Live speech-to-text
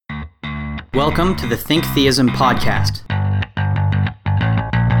Welcome to the Think Theism podcast.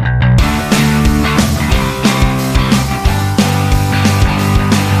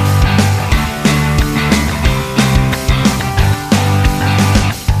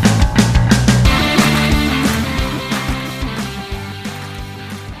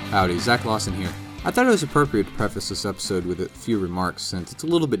 Howdy, Zach Lawson here. I thought it was appropriate to preface this episode with a few remarks since it's a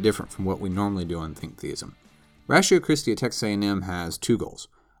little bit different from what we normally do on Think Theism. Ratio Christi at Texas A&M has two goals.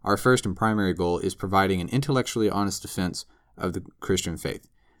 Our first and primary goal is providing an intellectually honest defense of the Christian faith.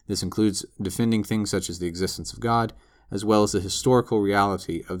 This includes defending things such as the existence of God, as well as the historical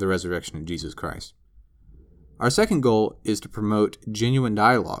reality of the resurrection of Jesus Christ. Our second goal is to promote genuine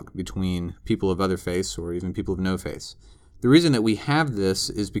dialogue between people of other faiths or even people of no faiths. The reason that we have this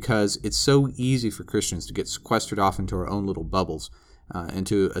is because it's so easy for Christians to get sequestered off into our own little bubbles and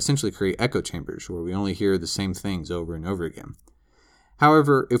to essentially create echo chambers where we only hear the same things over and over again.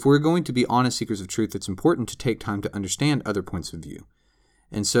 However, if we're going to be honest seekers of truth, it's important to take time to understand other points of view.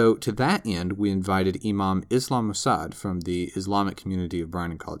 And so, to that end, we invited Imam Islam Mossad from the Islamic community of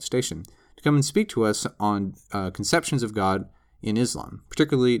Bryan and College Station to come and speak to us on conceptions of God in Islam,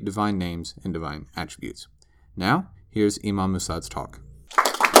 particularly divine names and divine attributes. Now, here's Imam Mossad's talk.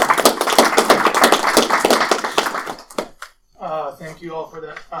 Thank you all for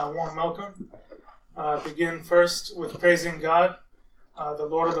that warm welcome. Begin first with praising God, the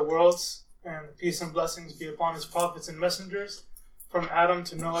Lord of the worlds, and peace and blessings be upon his prophets and messengers, from Adam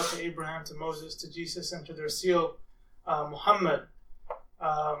to Noah to Abraham to Moses to Jesus and to their seal, Muhammad.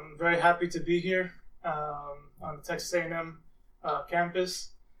 Very happy to be here on the Texas A&M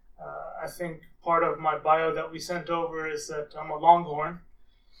campus. I think part of my bio that we sent over is that I'm a Longhorn.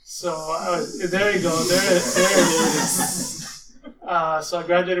 So there you go. There it is. So I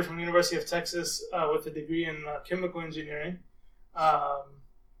graduated from the University of Texas with a degree in chemical engineering.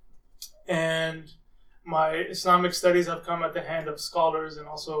 And my Islamic studies have come at the hand of scholars, and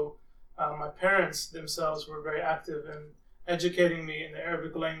also my parents themselves were very active in educating me in the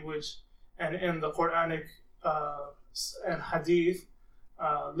Arabic language and in the Quranic and Hadith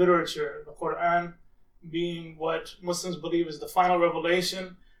literature. The Quran being what Muslims believe is the final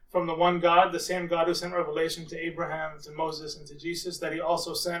revelation from the one God, the same God who sent revelation to Abraham, to Moses, and to Jesus, that he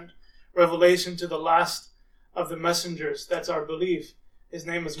also sent revelation to the last of the messengers. That's our belief. His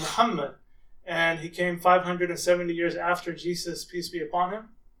name is Muhammad, and he came 570 years after Jesus, peace be upon him.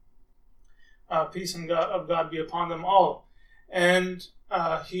 Peace and God, of God be upon them all. And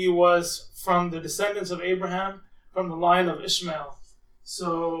he was from the descendants of Abraham, from the line of Ishmael.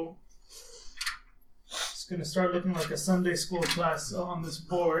 So it's going to start looking like a Sunday school class on this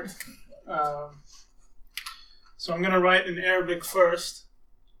board. So I'm going to write in Arabic first,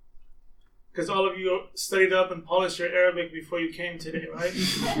 because all of you studied up and polished your Arabic before you came today, right?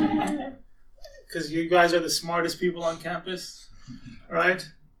 Because you guys are the smartest people on campus, right?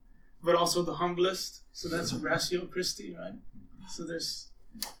 But also the humblest. So that's Ratio Christi, right? So there's...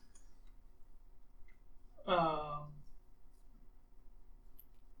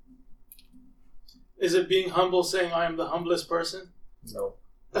 Is it being humble saying I am the humblest person? No.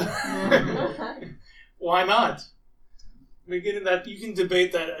 Why not? We're getting that. You can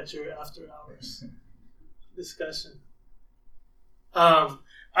debate that at your after hours discussion.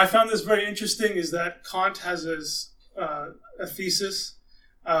 I found this very interesting, is that Kant has a thesis,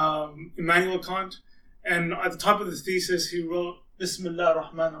 Immanuel Kant, and at the top of the thesis he wrote Bismillah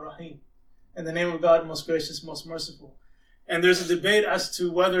ar-Rahman ar-Rahim, in the name of God, most gracious, most merciful. And there's a debate as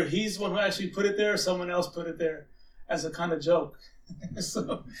to whether he's the one who actually put it there or someone else put it there as a kind of joke.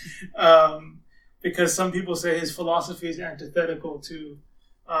 So, because some people say his philosophy is antithetical to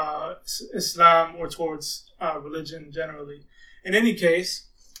Islam or towards religion generally. In any case,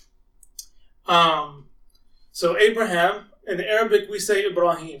 so Abraham, in Arabic we say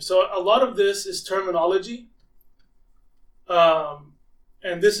Ibrahim. So a lot of this is terminology.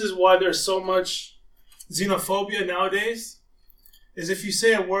 And this is why there's so much xenophobia nowadays, is if you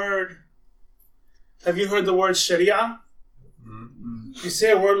say a word, have you heard the word Sharia? Mm-hmm. If you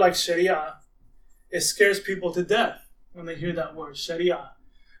say a word like Sharia, it scares people to death when they hear that word, Sharia.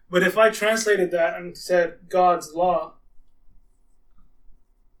 But if I translated that and said God's law,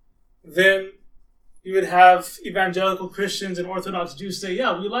 then you would have evangelical Christians and Orthodox Jews say,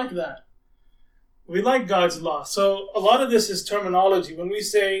 yeah, we like that. We like God's law. So a lot of this is terminology. When we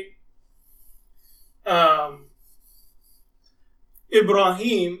say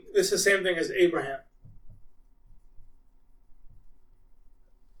Ibrahim, it's the same thing as Abraham.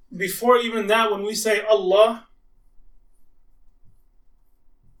 Before even that, when we say Allah,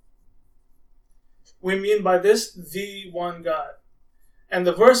 we mean by this the one God. And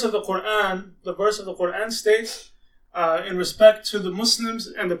the verse of the Quran states, in respect to the Muslims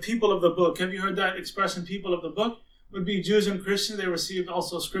and the people of the book. Have you heard that expression, people of the book? Would be Jews and Christians. They received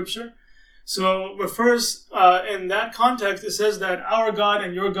also scripture. So it refers, in that context, it says that our God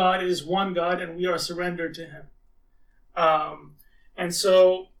and your God is one God and we are surrendered to him. And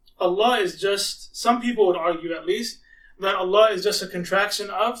so Allah is just, some people would argue at least, that Allah is just a contraction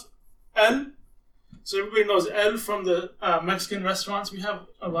of El. So everybody knows El from the Mexican restaurants. We have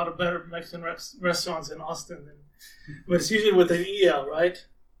a lot of better Mexican restaurants in Austin, but it's usually with an EL, right?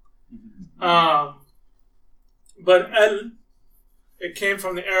 But El, it came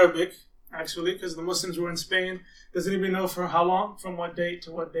from the Arabic, actually, because the Muslims were in Spain. Does anybody know for how long? From what date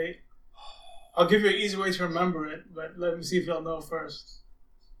to what date? I'll give you an easy way to remember it, but let me see if y'all know first.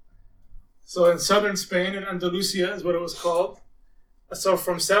 So in southern Spain, in Andalusia is what it was called. So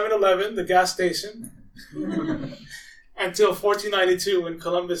from 7-Eleven, the gas station, until 1492 when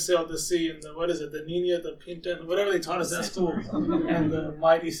Columbus sailed the sea in the, the Nina, the Pinta, whatever they taught us at school, and the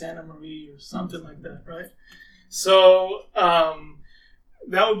mighty Santa Maria or something like that, right? So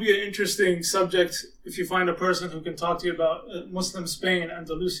that would be an interesting subject if you find a person who can talk to you about Muslim Spain,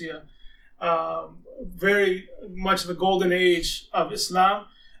 Andalusia, very much the golden age of Islam,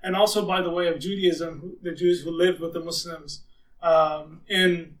 and also, by the way, of Judaism, the Jews who lived with the Muslims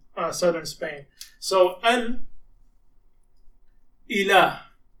in southern Spain. So, Al-Ilah.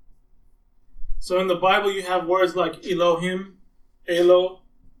 So in the Bible, you have words like Elohim, Elo,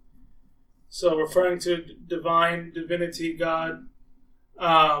 so referring to divine, divinity, God.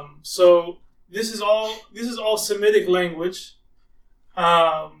 So this is all Semitic language.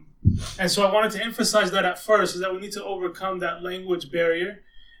 And so I wanted to emphasize that at first, is that we need to overcome that language barrier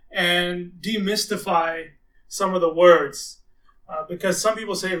and demystify some of the words. Because some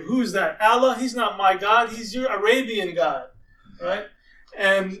people say, who's that? Allah, he's not my God, he's your Arabian God, right?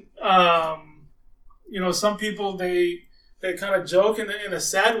 And, some people, they kind of joke in a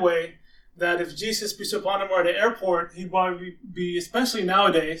sad way that if Jesus, peace upon him, were at the airport, he'd probably be, especially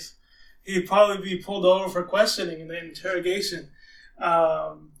nowadays, he'd probably be pulled over for questioning in the interrogation.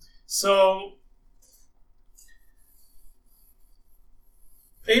 So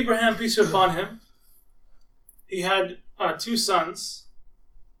Abraham, peace be upon him, he had 2 sons.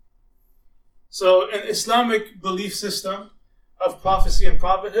 So in Islamic belief system of prophecy and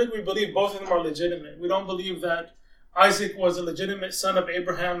prophethood, we believe both of them are legitimate. We don't believe that Isaac was a legitimate son of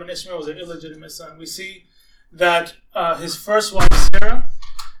Abraham and Ishmael was an illegitimate son. We see that his first wife, Sarah,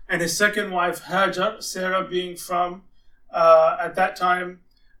 and his second wife, Hajar, Sarah being from, at that time,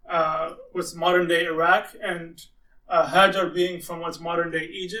 what's modern-day Iraq, and Hajar being from what's modern-day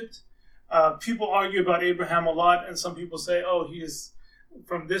Egypt. People argue about Abraham a lot, and some people say, oh, he is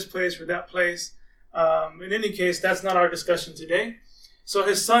from this place or that place. In any case, that's not our discussion today. So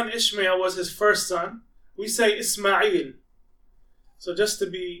his son Ishmael was his first son. We say Ismail. So just to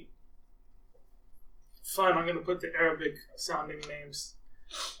be fun, I'm going to put the Arabic sounding names.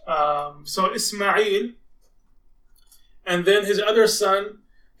 So Ismail. And then his other son,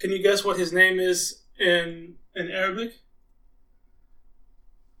 can you guess what his name is in Arabic?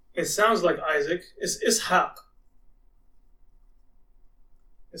 It sounds like Isaac. It's Ishaq.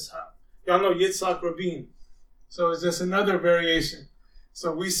 Ishaq. Y'all know Yitzhak Rabin. So it's just another variation.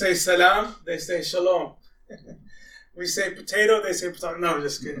 So we say salam, they say shalom. We say potato, they say potato. No,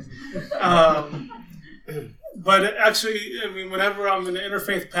 just kidding. But actually, I mean, whenever I'm in an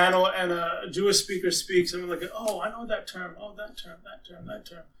interfaith panel and a Jewish speaker speaks, I'm like, oh, I know that term. Oh, that term, that term, that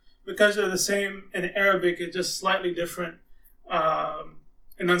term. Because they're the same in Arabic, it's just slightly different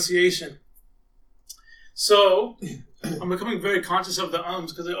enunciation. So I'm becoming very conscious of the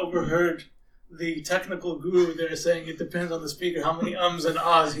ums because I overheard the technical guru there saying it depends on the speaker how many ums and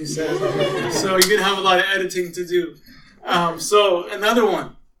ahs he says. So you're going to have a lot of editing to do. So another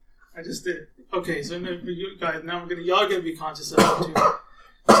one. I just did. Okay, so you guys, now y'all gonna be conscious of it too.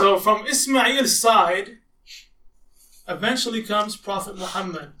 So from Ismail's side, eventually comes Prophet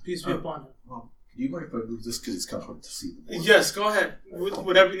Muhammad, peace be upon him. Well, do you mind if I move this because it's kind of hard to see the board? Yes, go ahead.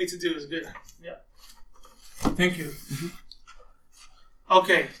 Whatever you need to do is good. Yeah. Thank you. Mm-hmm.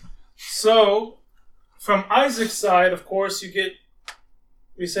 Okay, so from Isaac's side, of course,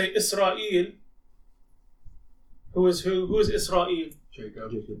 we say Israel. Who is Israel?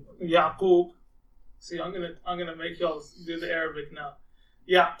 Jacob. Yaqub. See, I'm gonna make y'all do the Arabic now.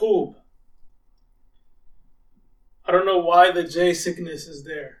 Yaqub. I don't know why the J sickness is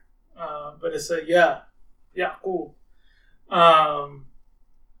there, but it's a Yaqub.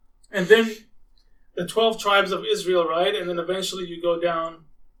 And then the 12 tribes of Israel, right? And then eventually you go down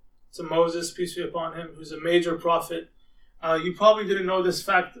to Moses, peace be upon him, who's a major prophet. You probably didn't know this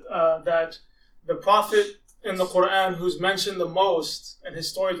fact that the prophet in the Quran who's mentioned the most and his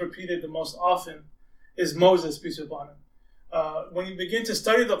story is repeated the most often is Moses, peace be upon him. When you begin to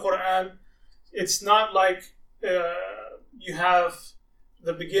study the Quran, it's not like you have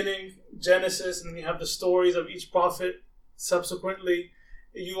the beginning, Genesis, and then you have the stories of each prophet subsequently.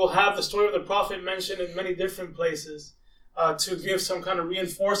 You will have the story of the prophet mentioned in many different places to give some kind of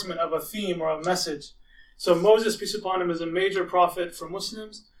reinforcement of a theme or a message. So Moses, peace upon him, is a major prophet for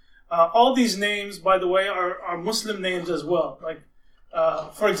Muslims. All these names, by the way, are Muslim names as well. Like,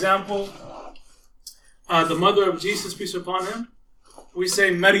 for example, the mother of Jesus, peace upon him, we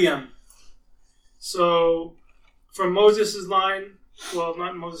say Maryam. So from Moses' line, well,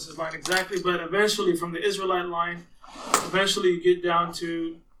 not Moses' line exactly, but eventually from the Israelite line, eventually you get down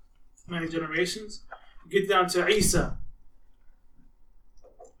to many generations, you get down to Isa.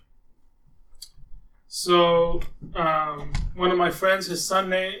 So one of my friends, his son's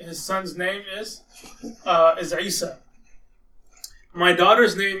name is Isa. My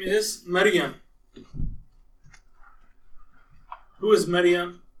daughter's name is Maryam. Who is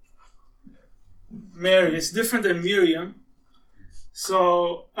Maryam? Mary. It's different than Miriam.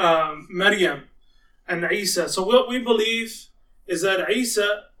 So Maryam and Isa. So what we believe is that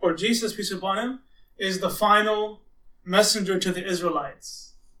Isa, or Jesus, peace upon him, is the final messenger to the Israelites.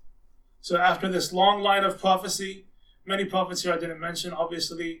 So after this long line of prophecy, many prophets here I didn't mention,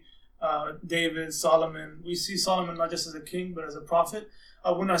 obviously David, Solomon. We see Solomon not just as a king, but as a prophet.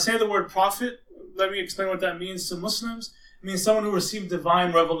 When I say the word prophet, let me explain what that means to Muslims. It means someone who received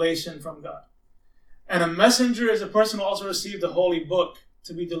divine revelation from God. And a messenger is a person who also received the holy book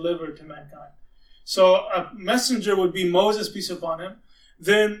to be delivered to mankind. So a messenger would be Moses, peace upon him.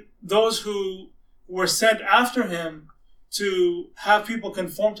 Then those who were sent after him to have people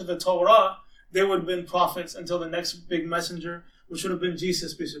conform to the Torah, they would have been prophets until the next big messenger, which would have been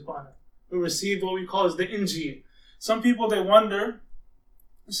Jesus, peace upon him, who received what we call as the Injil. Some people, they wonder,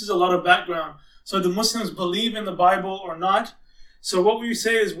 this is a lot of background, so do Muslims believe in the Bible or not? So what we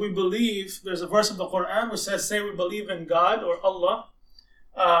say is we believe, there's a verse of the Quran which says, say we believe in God or Allah,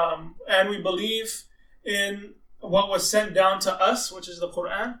 and we believe in what was sent down to us, which is the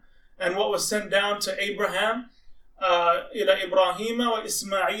Quran, and what was sent down to Abraham, ila Ibrahima wa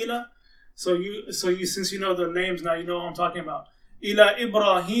Ismaila. So you since you know the names now, you know what I'm talking about. Ila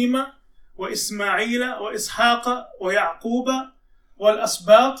Ibrahima wa Ismaila wa Ishaqa wa Yaquba wal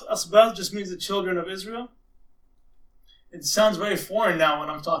Asbat. Asbat just means the children of Israel. It sounds very foreign now when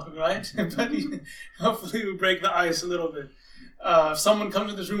I'm talking, right? But hopefully we break the ice a little bit. If someone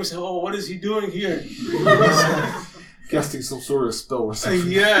comes in this room and says, "Oh, what is he doing here?" Casting some sort of spell or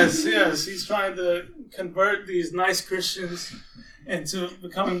something. Yes. He's trying to convert these nice Christians into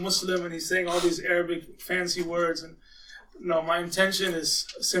becoming Muslim, and he's saying all these Arabic fancy words. And no, my intention is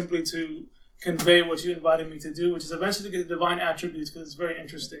simply to convey what you invited me to do, which is eventually get the divine attributes, because it's very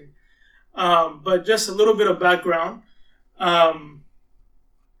interesting. But just a little bit of background.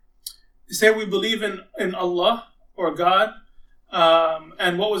 Say we believe in Allah or God,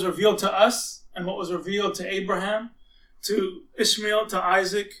 and what was revealed to us and what was revealed to Abraham, to Ishmael, to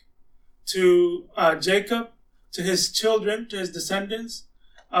Isaac, to Jacob, to his children, to his descendants.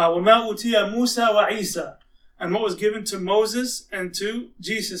 وَمَا أُوتِيَ مُوسَى وَعِيسَى, and what was given to Moses and to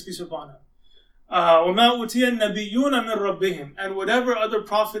Jesus, peace upon him. وَمَا أُوتِيَ النَّبِيُّونَ مِنْ رَبِّهِمْ, and whatever other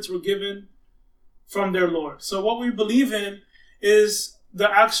prophets were given from their Lord. So what we believe in is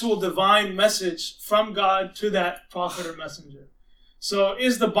the actual divine message from God to that prophet or messenger. So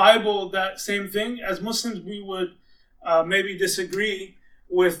is the Bible that same thing? As Muslims, we would maybe disagree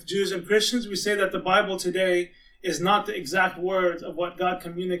with Jews and Christians. We say that the Bible today is not the exact words of what God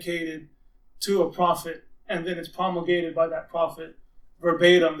communicated to a prophet, and then it's promulgated by that prophet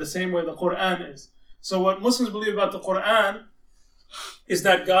verbatim, the same way the Quran is. So what Muslims believe about the Quran is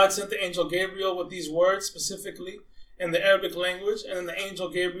that God sent the angel Gabriel with these words specifically in the Arabic language, and then the angel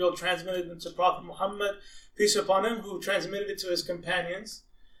Gabriel transmitted them to Prophet Muhammad, peace upon him, who transmitted it to his companions.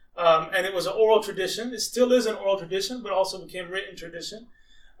 And it was an oral tradition. It still is an oral tradition, but also became written tradition.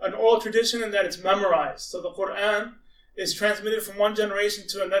 An oral tradition in that it's memorized. So the Quran is transmitted from one generation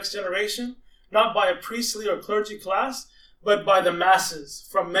to the next generation, not by a priestly or clergy class, but by the masses,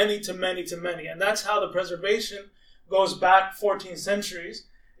 from many to many to many. And that's how the preservation goes back 14 centuries,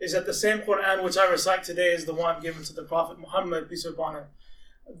 is that the same Quran which I recite today is the one given to the Prophet Muhammad, peace be upon him.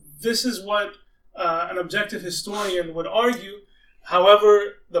 This is what an objective historian would argue.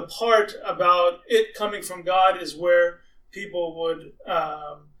 However, the part about it coming from God is where people would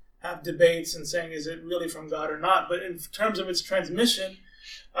have debates and saying, is it really from God or not? But in terms of its transmission,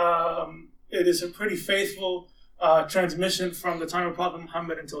 it is a pretty faithful transmission from the time of Prophet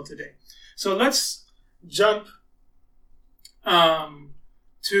Muhammad until today. So let's jump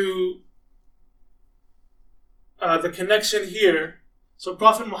to the connection here. So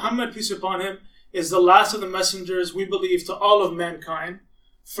Prophet Muhammad, peace be upon him, is the last of the messengers, we believe, to all of mankind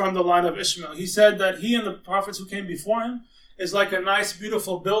from the line of Ishmael. He said that he and the prophets who came before him is like a nice,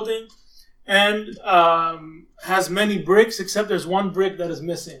 beautiful building and has many bricks, except there's one brick that is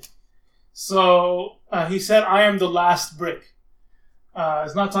missing. So he said, I am the last brick.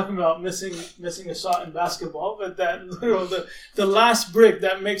 It's not talking about missing a shot in basketball, but that the last brick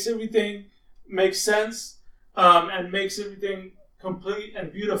that makes everything make sense and makes everything complete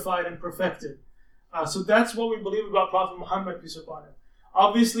and beautified and perfected. So that's what we believe about Prophet Muhammad, peace upon him.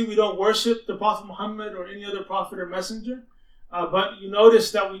 Obviously, we don't worship the Prophet Muhammad or any other prophet or messenger, but you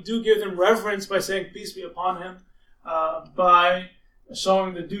notice that we do give them reverence by saying peace be upon him, by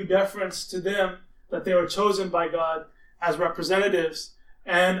showing the due deference to them that they were chosen by God as representatives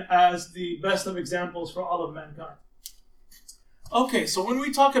and as the best of examples for all of mankind. Okay, so when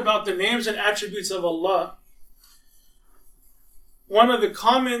we talk about the names and attributes of Allah, one of the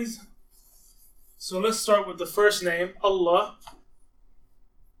common, so let's start with the first name, Allah.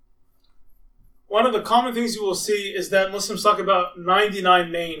 One of the common things you will see is that Muslims talk about 99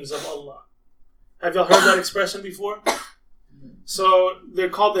 names of Allah. Have y'all heard that expression before? So they're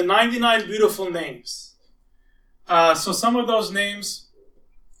called the 99 beautiful names. So some of those names,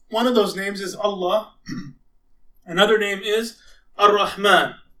 one of those names is Allah. Another name is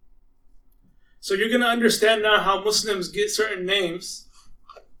Ar-Rahman. So you're going to understand now how Muslims get certain names.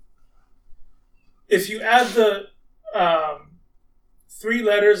 If you add the 3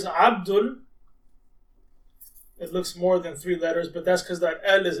 letters Abdul, it looks more than 3 letters, but that's because that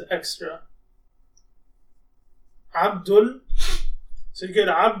L is extra. Abdul. So you get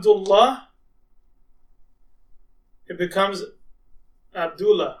Abdullah. It becomes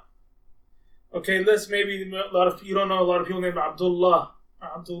Abdullah. Okay, let's maybe a lot of you don't know a lot of people named Abdullah.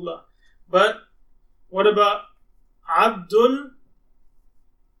 But what about Abdul?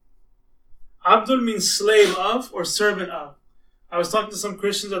 Abdul means slave of or servant of. I was talking to some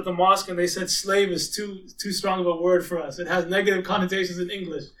Christians at the mosque and they said slave is too strong of a word for us. It has negative connotations in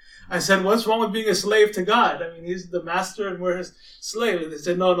English. I said, what's wrong with being a slave to God? I mean, he's the master and we're his slave. And they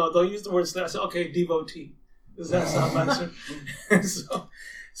said, no, don't use the word slave. I said, okay, devotee. Does that sound better?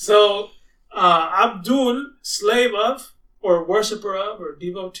 So Abdul, slave of, or worshipper of, or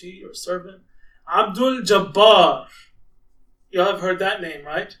devotee, or servant. Abdul Jabbar. You all have heard that name,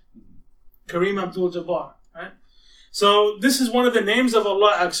 right? Kareem Abdul Jabbar, right? So this is one of the names of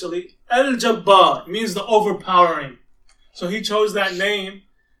Allah, actually. Al-Jabbar means the overpowering. So he chose that name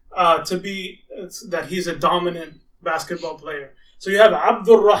to be that he's a dominant basketball player. So you have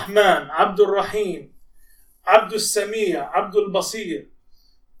Abdul Rahman, Abdul Rahim, Abdul Samia, Abdul Basir.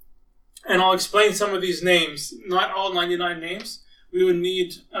 And I'll explain some of these names. Not all 99 names. We would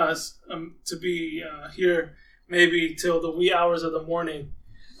need to be here maybe till the wee hours of the morning,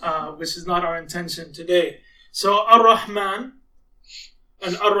 which is not our intention today. So Ar-Rahman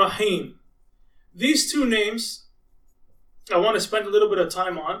and Ar-Rahim. These 2 names I want to spend a little bit of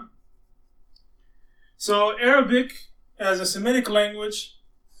time on. So Arabic, as a Semitic language,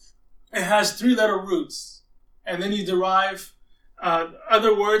 it has 3-letter roots. And then you derive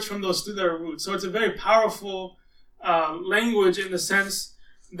other words from those 3-letter roots. So it's a very powerful language in the sense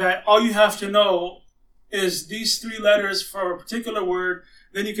that all you have to know is these 3 letters for a particular word.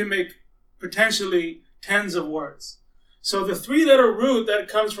 Then you can make potentially tens of words. So the 3-letter root that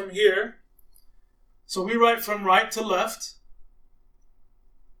comes from here, so we write from right to left.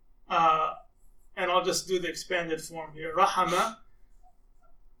 And I'll just do the expanded form here. Rahama.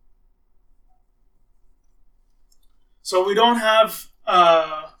 So we don't have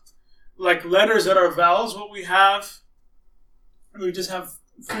like letters that are vowels. What we have, we just have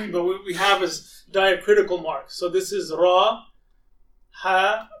 3, but what we have is diacritical marks. So this is Ra,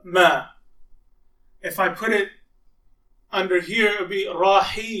 Ha, Ma. If I put it under here, it would be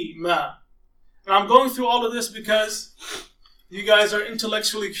Rahima. And I'm going through all of this because you guys are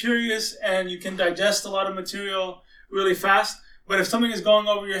intellectually curious and you can digest a lot of material really fast. But if something is going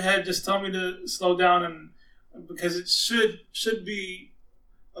over your head, just tell me to slow down, and because it should be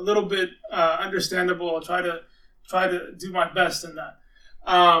a little bit understandable. I'll try to do my best in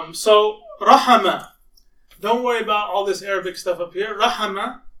that. So Rahama. Don't worry about all this Arabic stuff up here.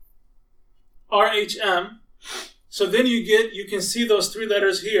 Rahama. R-H-M. So then you can see those 3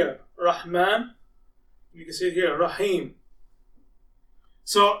 letters here. Rahman. You can see it here. Rahim.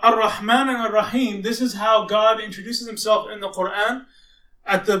 So Ar-Rahman and Ar-Rahim, this is how God introduces himself in the Quran.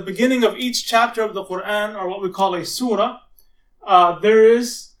 at the beginning of each chapter of the Quran, or what we call a surah, there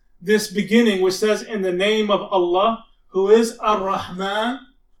is this beginning which says, in the name of Allah, who is Ar-Rahman.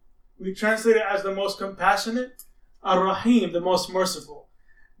 We translate it as the most compassionate, Ar-Rahim, the most merciful.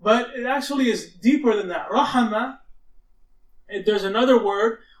 But it actually is deeper than that. Rahama, there's another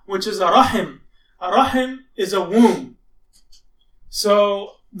word which is a-rahim. A-rahim is a womb.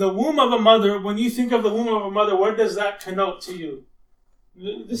 So the womb of a mother, when you think of the womb of a mother, what does that connote to you?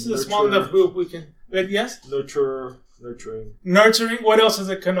 This is a small enough group we can... Yes? Nurturing. Nurturing. What else does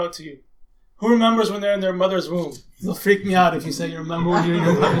it connote to you? Who remembers when they're in their mother's womb? It'll freak me out if you say you remember when you're in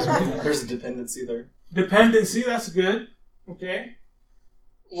your mother's womb. There's a dependency there. Dependency, that's good. Okay.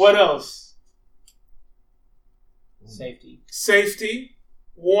 What else? Safety,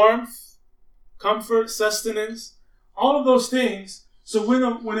 warmth, comfort, sustenance, all of those things. So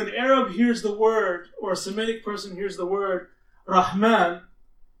when an Arab hears the word, or a Semitic person hears the word Rahman,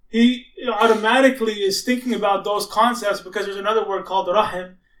 he automatically is thinking about those concepts because there's another word called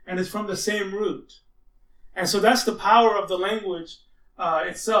Rahim, and it's from the same root. And so that's the power of the language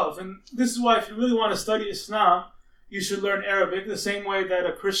itself. And this is why if you really want to study Islam, you should learn Arabic the same way that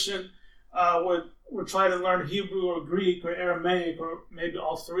a Christian would try to learn Hebrew or Greek or Aramaic, or maybe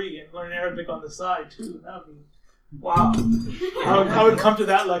all three, and learn Arabic on the side too. That would be, wow. I would come to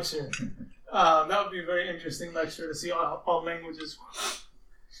that lecture. That would be a very interesting lecture to see all languages.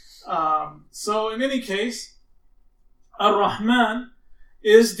 So in any case, Ar-Rahman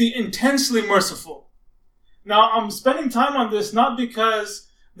is the intensely merciful. Now, I'm spending time on this not because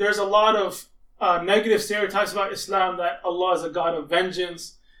there's a lot of negative stereotypes about Islam, that Allah is a God of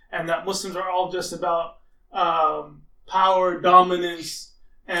vengeance, and that Muslims are all just about power, dominance,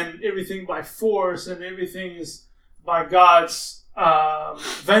 and everything by force, and everything is by God's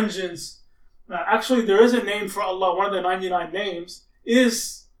vengeance. Actually, there is a name for Allah. One of the 99 names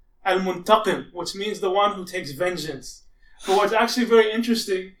is Al-Muntaqim, which means the one who takes vengeance. But what's actually very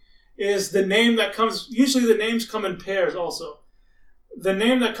interesting is the name that comes, usually the names come in pairs also. The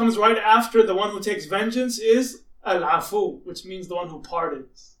name that comes right after the one who takes vengeance is Al-Afu, which means the one who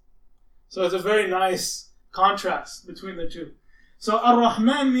pardons. So it's a very nice contrast between the two. So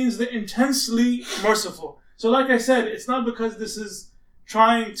Ar-Rahman means the intensely merciful. So like I said, it's not because this is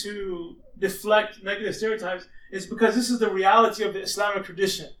trying to deflect negative stereotypes. It's because this is the reality of the Islamic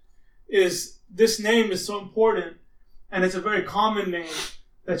tradition. Is this name is so important, and it's a very common name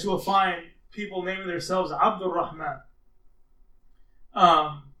that you will find people naming themselves Abdul Rahman.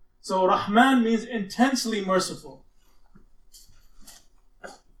 So Rahman means intensely merciful.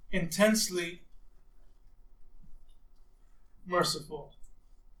 Intensely merciful.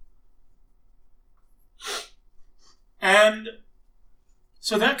 And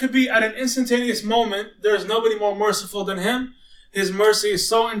so that could be at an instantaneous moment. There's nobody more merciful than him. His mercy is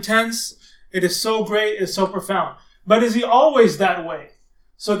so intense. It is so great. It is so profound. But is he always that way?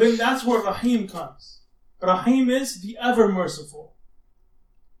 So then that's where Rahim comes. Rahim is the ever merciful.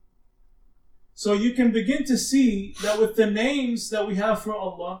 So you can begin to see that with the names that we have for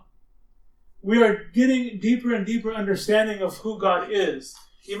Allah, we are getting deeper and deeper understanding of who God is.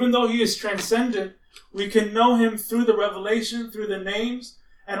 Even though he is transcendent, we can know him through the revelation, through the names,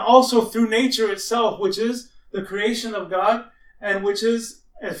 and also through nature itself, which is the creation of God, and which is,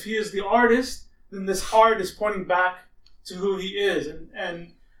 if he is the artist, then this art is pointing back to who he is.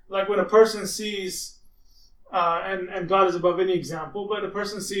 And like when a person sees, and God is above any example, but a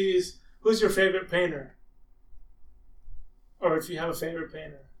person sees, who's your favorite painter? Or if you have a favorite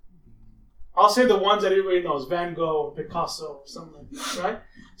painter. I'll say the ones that everybody knows, Van Gogh or Picasso or something like that, right?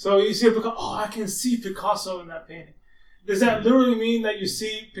 So you see a Picasso, oh, I can see Picasso in that painting. Does that literally mean that you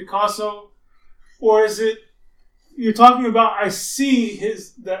see Picasso? Or is it, you're talking about, I see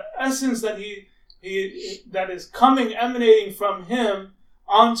the essence that that is coming, emanating from him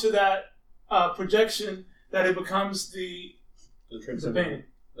onto that projection, that it becomes the painting.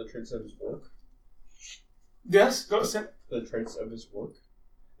 The traits of his work? Yes, go ahead. The traits of his work?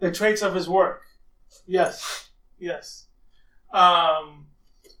 The traits of his work. Yes. But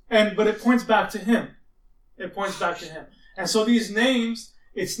it points back to him. It points back to him. And so these names,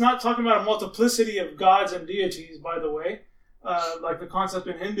 it's not talking about a multiplicity of gods and deities, by the way, like the concept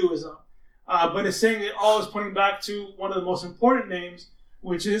in Hinduism. But it's saying it all is pointing back to one of the most important names,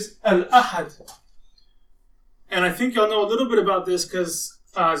 which is Al-Ahad. And I think y'all know a little bit about this because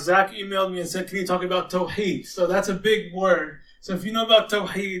Zach emailed me and said, can you talk about Tawheed? So that's a big word. So if you know about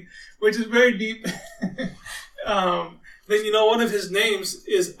Tawheed, which is very deep, then you know one of his names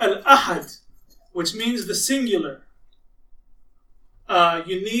is Al-Ahad, which means the singular.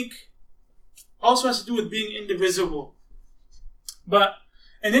 Unique, also has to do with being indivisible. But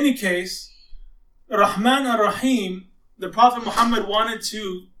in any case, Rahman and Rahim, the Prophet Muhammad wanted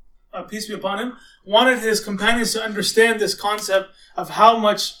to, peace be upon him, wanted his companions to understand this concept of how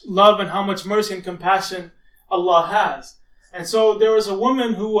much love and how much mercy and compassion Allah has. And so there was a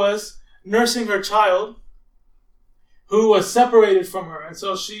woman who was nursing her child who was separated from her. And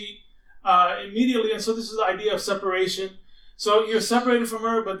so she immediately, and so this is the idea of separation. So you're separated from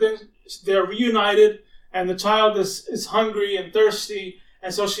her, but then they're reunited, and the child is hungry and thirsty.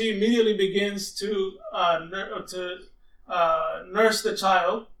 And so she immediately begins to nurse the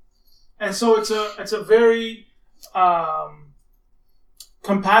child. And so it's a very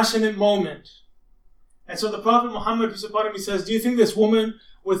compassionate moment. And so the Prophet Muhammad, peace be upon him, he says, do you think this woman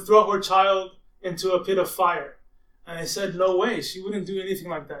would throw her child into a pit of fire? And I said, no way. She wouldn't do anything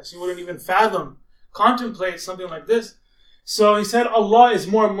like that. She wouldn't even contemplate something like this. So he said, Allah is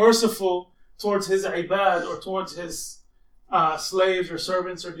more merciful towards his ibad, or towards his slaves or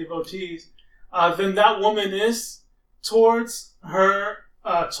servants or devotees, than that woman is towards her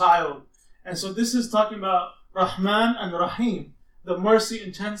child. And so this is talking about Rahman and Rahim, the mercy,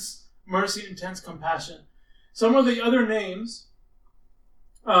 intense compassion. Some of the other names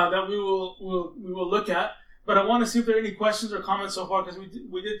that we will look at, but I want to see if there are any questions or comments so far, because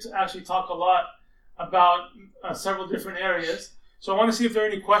we did actually talk a lot about several different areas. So I want to see if there are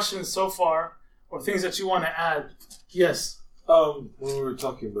any questions so far or things that you want to add. Yes. When we were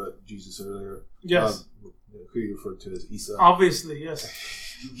talking about Jesus earlier, yes, who you referred to as Isa. Obviously, yes.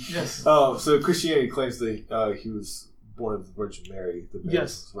 Yes. So Christianity claims that he was born of the Virgin Mary, the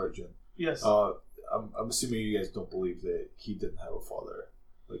Mary's Virgin. Yes. I'm assuming you guys don't believe that he didn't have a father.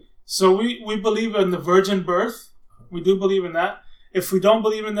 So we believe in the virgin birth. We do believe in that. If we don't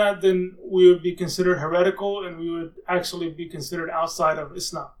believe in that, then we would be considered heretical, and we would actually be considered outside of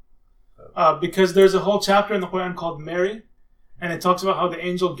Islam. Because there's a whole chapter in the Quran called Mary, and it talks about how the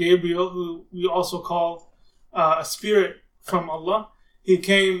angel Gabriel, who we also call a spirit from Allah, he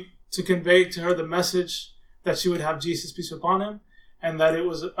came to convey to her the message that she would have Jesus, peace be upon him, and that it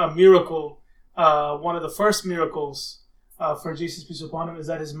was a miracle. One of the first miracles for Jesus, peace be upon him, is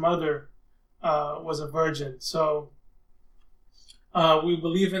that his mother was a virgin. So we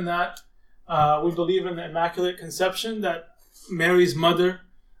believe in that. We believe in the Immaculate Conception, that Mary's mother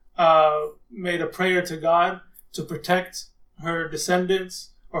made a prayer to God to protect her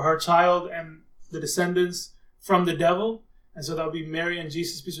descendants, or her child and the descendants, from the devil. And so that would be Mary and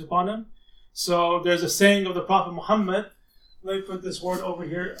Jesus, peace be upon him. So there's a saying of the Prophet Muhammad. Let me put this word over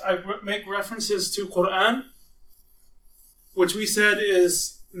here. I make references to Quran, which we said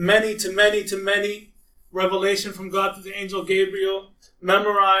is many to many revelation from God through the angel Gabriel,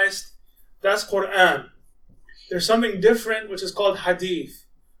 memorized. That's Quran. There's something different, which is called Hadith,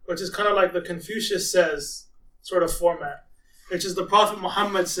 which is kind of like the Confucius says sort of format, which is the Prophet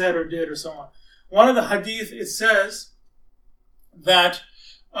Muhammad said or did or so on. One of the Hadith, it says that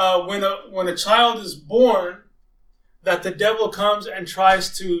when a child is born, that the devil comes and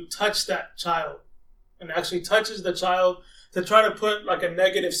tries to touch that child, and actually touches the child to try to put like a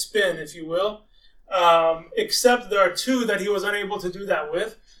negative spin, if you will. Except there are two that he was unable to do that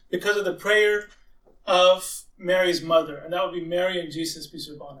with because of the prayer of Mary's mother, and that would be Mary and Jesus, peace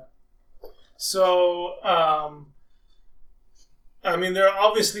be upon her. So, there are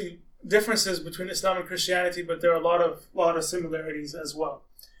obviously differences between Islam and Christianity, but there are a lot of similarities as well.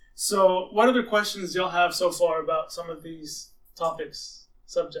 So, what other questions do y'all have so far about some of these topics,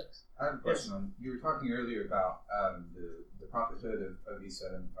 subjects? I have a question on, you were talking earlier about the prophethood of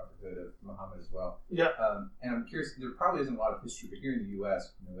Isa and the prophethood of Muhammad as well. Yeah. And I'm curious, there probably isn't a lot of history, but here in the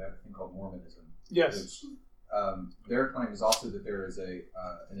U.S., we have a thing called Mormonism. Yes. Which, their claim is also that there is an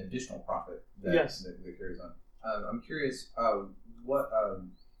additional prophet that carries on. I'm curious, I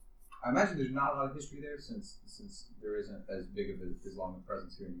imagine there's not a lot of history there since there isn't as big of an Islamic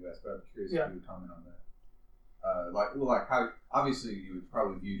presence here in the U.S., but I'm curious if you would comment on that. How obviously you would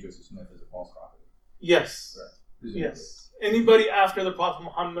probably view Joseph Smith as a false prophet. Yes. Right. Yes. Anybody after the Prophet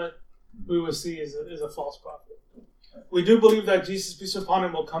Muhammad, we will see is a false prophet. We do believe that Jesus, peace be upon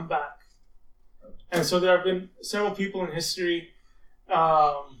him, will come back. And so there have been several people in history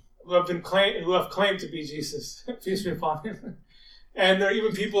who have claimed to be Jesus, peace be upon him. And there are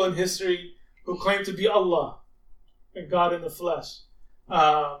even people in history who claim to be Allah, and God in the flesh.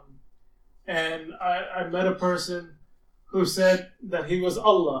 And I met a person who said that he was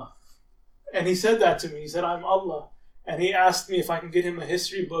Allah. And he said that to me. He said, I'm Allah. And he asked me if I can get him a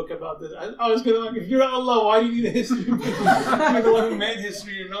history book about this. I was going to if you're Allah, why do you need a history book? You're the one who made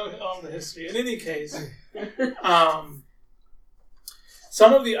history. You know all the history. In any case,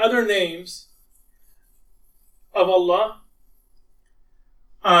 some of the other names of Allah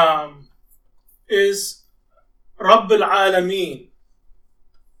is Rabb al-Alameen.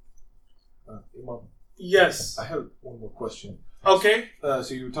 Imam, yes. I have one more question. Okay.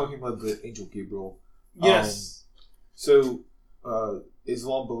 So you were talking about the angel Gabriel. Yes.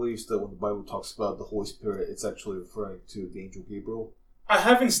 Islam believes that when the Bible talks about the Holy Spirit, it's actually referring to the angel Gabriel. I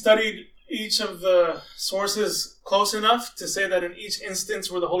haven't studied each of the sources close enough to say that in each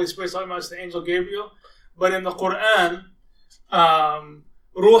instance where the Holy Spirit is talking about it's the angel Gabriel. But in the Quran,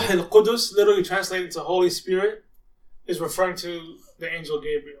 Ruh al-Qudus, literally translated to Holy Spirit, is referring to the angel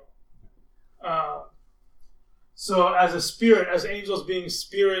Gabriel. So as a spirit, as angels being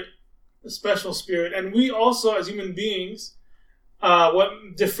spirit, a special spirit, and we also as human beings,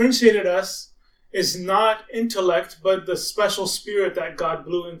 what differentiated us is not intellect, but the special spirit that God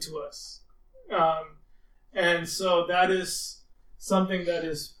blew into us. And so that is something that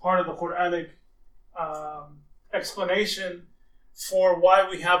is part of the Quranic explanation for why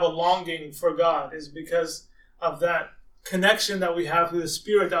we have a longing for God, is because of that connection that we have with the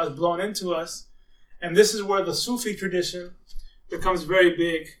spirit that was blown into us. And this is where the Sufi tradition becomes very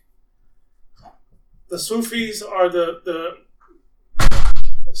big. The Sufis are the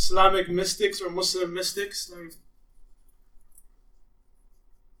Islamic mystics or Muslim mystics.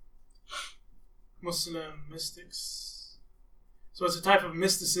 Muslim mystics. So it's a type of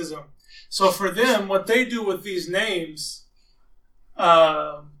mysticism. So for them, what they do with these names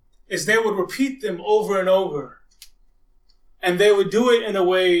is they would repeat them over and over. And they would do it in a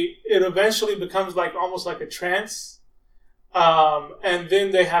way, it eventually becomes like almost like a trance. And then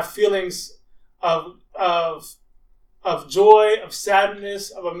they have feelings of joy, of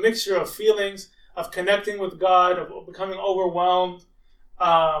sadness, of a mixture of feelings, of connecting with God, of becoming overwhelmed.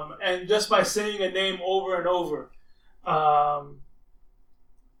 And just by saying a name over and over.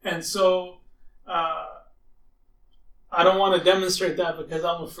 And so I don't want to demonstrate that because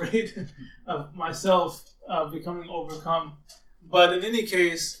I'm afraid of myself becoming overcome. But in any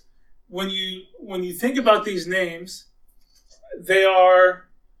case, when you think about these names, they are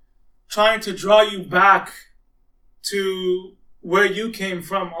trying to draw you back to where you came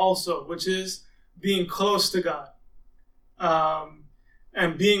from also, which is being close to God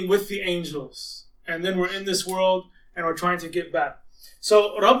and being with the angels. And then we're in this world and we're trying to get back.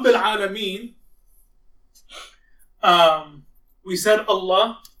 So Rabb al-Alameen, we said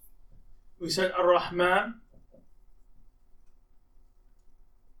Allah, we said Ar-Rahman,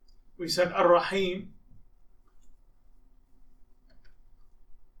 we said Ar-Rahim.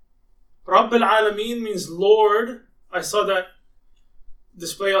 Rabb al-Alameen means Lord. I saw that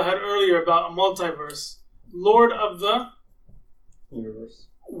display I had earlier about a multiverse. Lord of the universe.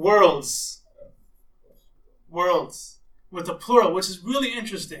 Worlds. With a plural, which is really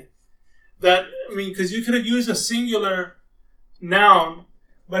interesting. Because you could have used a singular noun,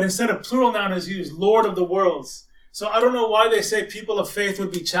 but instead a plural noun is used, Lord of the worlds. So I don't know why they say people of faith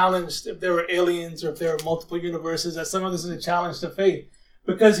would be challenged if there were aliens or if there were multiple universes, that some of this is a challenge to faith.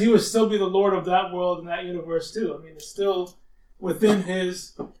 Because he would still be the Lord of that world and that universe too. I mean, it's still within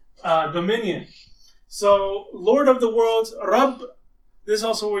his dominion. So, Lord of the worlds, Rabb, this is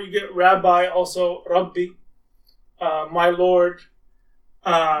also where you get Rabbi, also Rabbi, my Lord.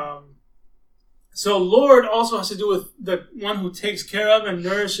 So Lord also has to do with the one who takes care of and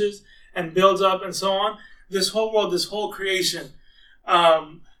nourishes and builds up and so on. This whole world, this whole creation.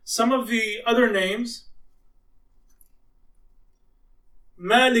 Some of the other names,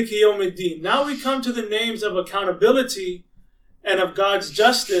 Maliki Yawmiddin. Now we come to the names of accountability and of God's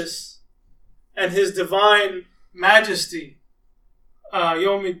justice and his divine majesty.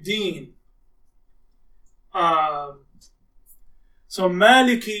 Yawmiddin. So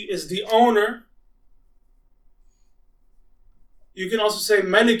Maliki is the owner. You can also say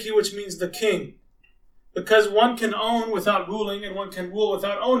Maliki, which means the king. Because one can own without ruling and one can rule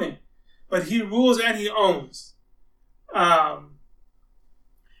without owning. But he rules and he owns.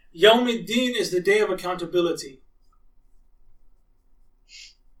 Yawmiddin is the day of accountability.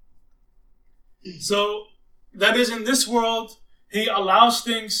 So that is, in this world, he allows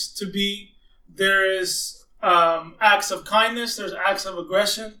things to be. There is acts of kindness, there's acts of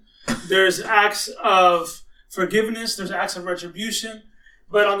aggression, there's acts of forgiveness, there's acts of retribution.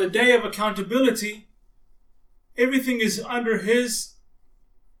 But on the day of accountability, everything is under his,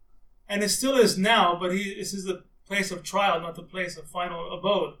 and it still is now, but this is the place of trial, not the place of final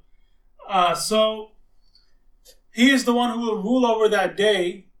abode. So he is the one who will rule over that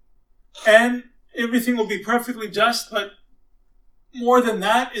day, and everything will be perfectly just, but more than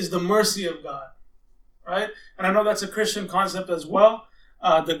that is the mercy of God, right? And I know that's a Christian concept as well.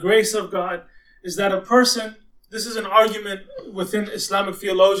 The grace of God is that a person this is an argument within Islamic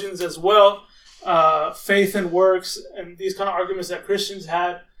theologians as well. Faith and works and these kind of arguments that Christians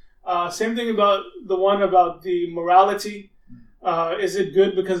had. Same thing about the one about the morality. Is it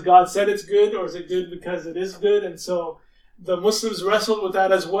good because God said it's good, or is it good because it is good? And so the Muslims wrestled with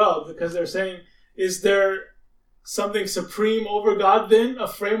that as well, because they're saying, is there something supreme over God then? A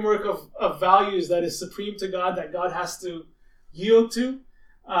framework of values that is supreme to God that God has to yield to?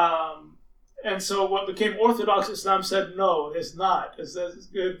 And so what became Orthodox Islam said, no, it's not. It says it's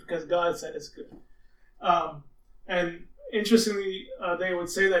good because God said it's good. And interestingly, they would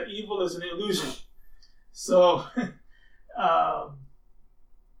say that evil is an illusion. So,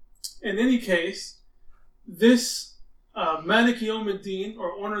 in any case, this Malik Yawm ad-Din,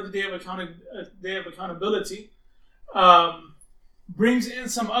 or Honor of the Day of Accountability, brings in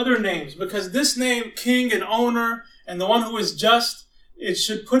some other names, because this name, King and Owner, and the one who is just, it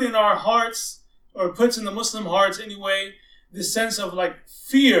should put in our hearts, or puts in the Muslim hearts anyway, this sense of like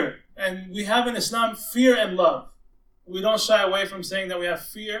fear. And we have in Islam fear and love. We don't shy away from saying that we have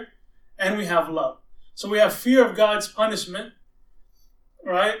fear and we have love. So we have fear of God's punishment,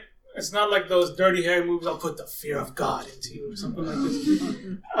 right? It's not like those dirty, hairy movies, I'll put the fear of God into you or something like this.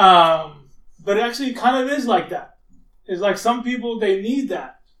 But it actually kind of is like that. It's like some people, they need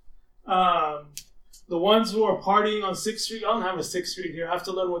that. The ones who are partying on 6th Street, I don't have a 6th Street here. I have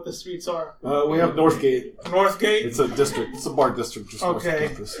to learn what the streets are. We have Northgate. Northgate? It's a district. It's a bar district. Just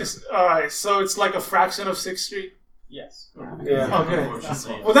okay. All right. So it's like a fraction of 6th Street? Yes. Yeah. Okay.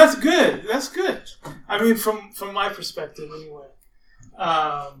 Well, that's good. That's good. I mean, from my perspective, anyway.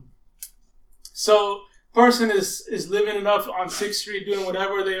 So, person is living it up on 6th Street, doing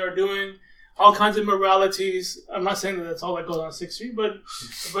whatever they are doing, all kinds of moralities. I'm not saying that that's all that goes on 6th Street, but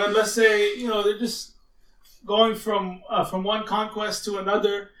let's say, they're just going from one conquest to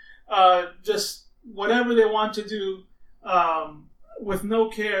another, just whatever they want to do, with no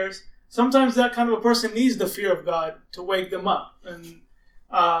cares. Sometimes that kind of a person needs the fear of God to wake them up. And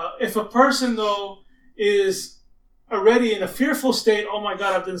if a person, though, is already in a fearful state, oh my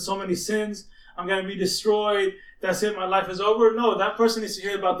God, I've done so many sins, I'm going to be destroyed, that's it, my life is over. No, that person needs to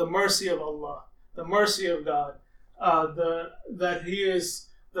hear about the mercy of Allah, the mercy of God, that He is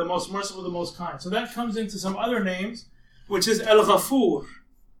the most merciful, the most kind. So that comes into some other names, which is Al-Ghafur.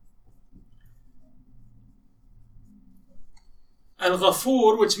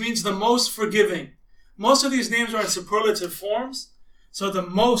 Al-Ghafur, which means the most forgiving. Most of these names are in superlative forms, so the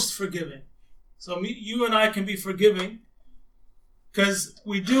most forgiving. So you and I can be forgiving, because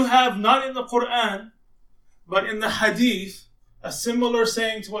we do have, not in the Quran, but in the Hadith, a similar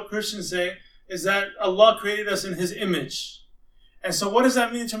saying to what Christians say, is that Allah created us in His image. And so what does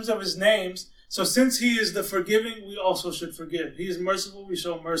that mean in terms of His names? So since He is the forgiving, we also should forgive. He is merciful, we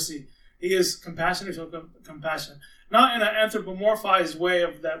show mercy. He is compassionate, we show compassion. Not in an anthropomorphized way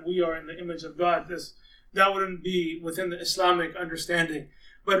of that we are in the image of God. That wouldn't be within the Islamic understanding.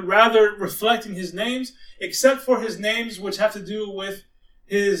 But rather reflecting His names, except for His names which have to do with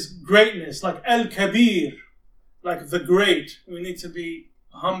His greatness, like Al-Kabir, like the great. We need to be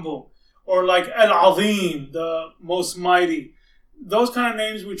humble. Or like Al-Azim, the most mighty. Those kind of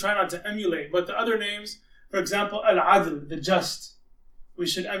names we try not to emulate. But the other names, for example, Al-Adl, the just. We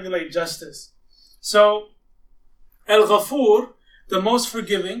should emulate justice. So, Al-Ghafur, the most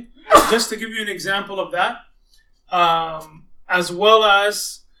forgiving, just to give you an example of that, as well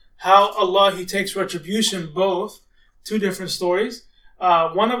as how Allah, He takes retribution, both, two different stories.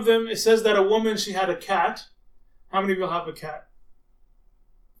 One of them, it says that a woman, she had a cat. How many of you have a cat?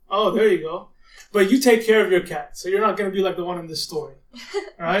 Oh, there you go. But you take care of your cat, so you're not going to be like the one in this story.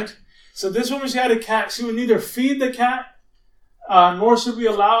 Right? So this woman, she had a cat. She would neither feed the cat, nor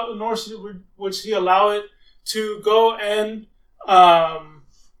would she allow it to go and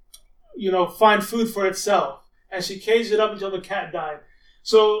find food for itself. And she caged it up until the cat died.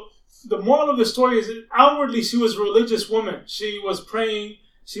 So the moral of the story is that outwardly she was a religious woman. She was praying.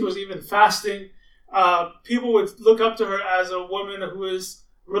 She was even fasting. People would look up to her as a woman who is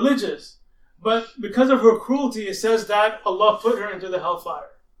religious. But because of her cruelty, it says that Allah put her into the hellfire.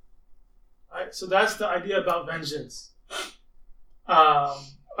 Right? So that's the idea about vengeance.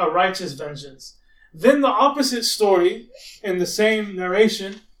 A righteous vengeance. Then the opposite story in the same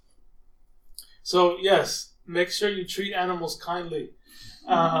narration. So yes, make sure you treat animals kindly.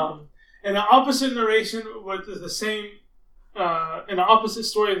 In the opposite narration, with the same, in the opposite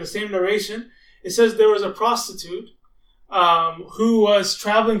story in the same narration, it says there was a prostitute who was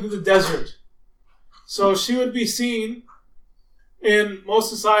traveling through the desert. So she would be seen in most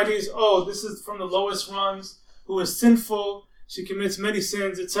societies. Oh, this is from the lowest rungs, who is sinful. She commits many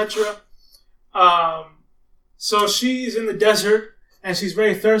sins, etc. So she's in the desert and she's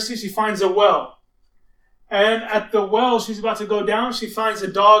very thirsty. She finds a well. And at the well, she's about to go down. She finds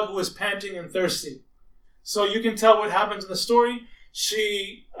a dog who is panting and thirsty. So you can tell what happens in the story.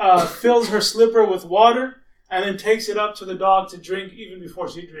 She fills her slipper with water and then takes it up to the dog to drink even before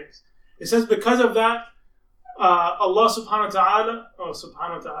she drinks. It says because of that, Allah subhanahu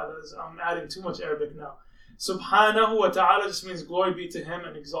wa ta'ala, I'm adding too much Arabic now. Subhanahu wa ta'ala just means glory be to him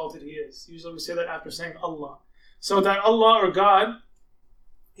and exalted he is. Usually we say that after saying Allah. So that Allah or God,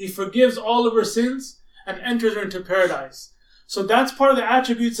 he forgives all of her sins and enters her into paradise. So that's part of the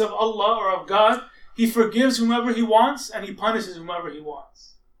attributes of Allah or of God. He forgives whomever he wants and he punishes whomever he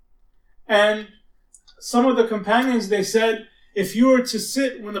wants. And some of the companions, they said, if you were to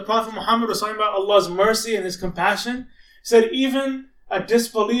sit when the Prophet Muhammad was talking about Allah's mercy and his compassion, said even a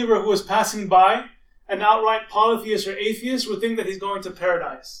disbeliever who was passing by, an outright polytheist or atheist, would think that he's going to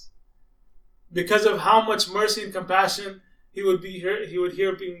paradise because of how much mercy and compassion he would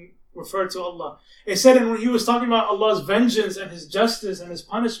hear being referred to Allah. It said, and when he was talking about Allah's vengeance and his justice and his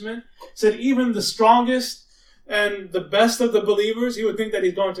punishment, said even the strongest and the best of the believers, he would think that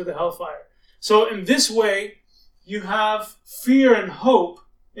he's going to the hellfire. So in this way, you have fear and hope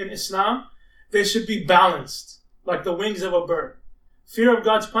in Islam. They should be balanced, like the wings of a bird. Fear of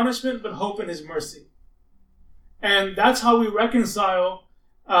God's punishment, but hope in his mercy. And that's how we reconcile.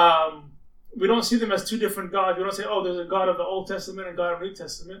 We don't see them as two different gods. We don't say, oh, there's a God of the Old Testament and God of the New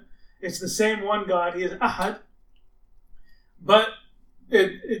Testament. It's the same one God. He is Ahad. But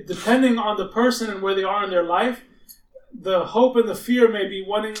it depending on the person and where they are in their life, the hope and the fear may be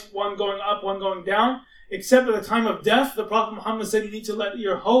one going up, one going down. Except at the time of death, the Prophet Muhammad said you need to let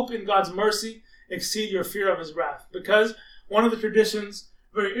your hope in God's mercy exceed your fear of his wrath. Because one of the traditions,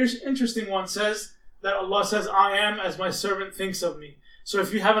 very interesting one, says that Allah says, I am as my servant thinks of me. So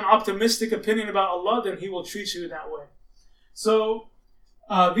if you have an optimistic opinion about Allah, then he will treat you that way. So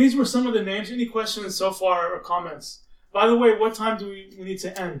these were some of the names. Any questions so far or comments? By the way, what time do we need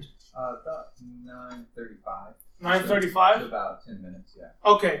to end? About 9:35. 9:35? About 10 minutes, yeah.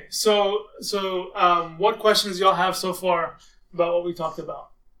 Okay, so what questions y'all have so far about what we talked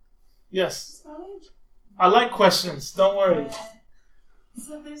about? Yes. I like questions. Don't worry.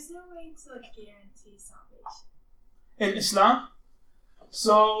 So there's no way to guarantee salvation in Islam.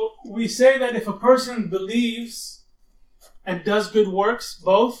 So we say that if a person believes and does good works,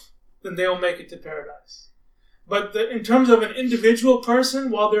 both, then they will make it to paradise. But in terms of an individual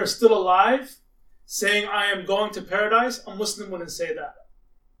person, while they're still alive, saying, I am going to paradise, a Muslim wouldn't say that.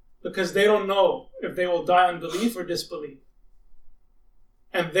 Because they don't know if they will die in belief or disbelief.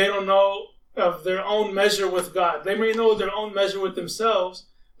 And they don't know of their own measure with God. They may know their own measure with themselves,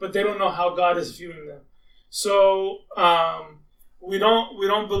 but they don't know how God is viewing them. So we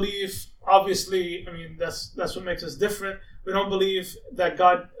don't believe, obviously, I mean, that's what makes us different. We don't believe that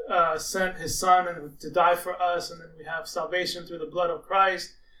God sent his son to die for us, and then we have salvation through the blood of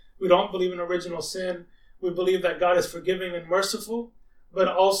Christ. We don't believe in original sin. We believe that God is forgiving and merciful, but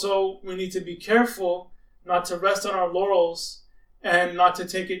also we need to be careful not to rest on our laurels and not to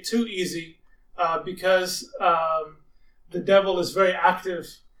take it too easy because the devil is very active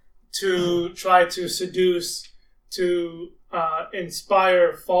to try to seduce, to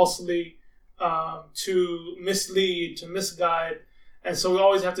inspire falsely, to mislead, to misguide. And so we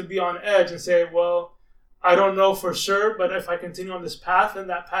always have to be on edge and say, well, I don't know for sure, but if I continue on this path, then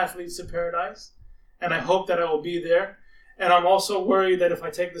that path leads to paradise. And I hope that I will be there. And I'm also worried that if I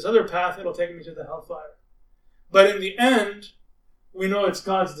take this other path, it'll take me to the hellfire. But in the end, we know it's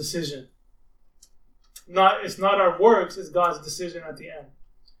God's decision. It's not our works, it's God's decision at the end.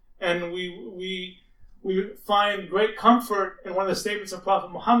 And we find great comfort in one of the statements of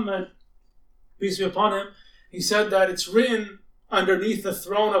Prophet Muhammad, peace be upon him. He said that it's written underneath the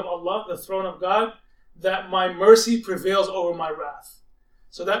throne of Allah, the throne of God, that my mercy prevails over my wrath.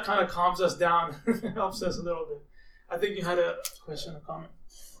 So that kind of calms us down, helps us a little bit. I think you had a question or comment.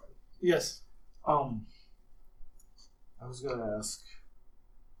 Yes. I was going to ask.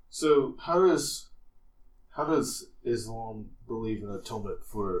 So how does Islam believe in atonement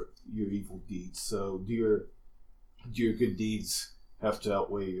for your evil deeds? So do your good deeds have to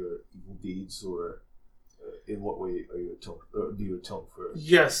outweigh your evil deeds, or in what way do you atone for it?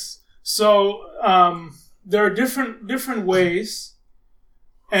 Yes. So there are different ways,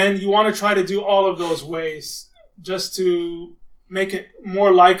 and you want to try to do all of those ways just to make it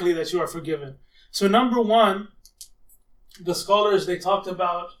more likely that you are forgiven. So number one, the scholars, they talked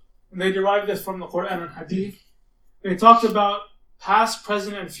about, and they derived this from the Quran and Hadith, they talked about past,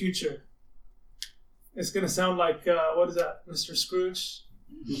 present, and future. It's going to sound like, what is that, Mr. Scrooge?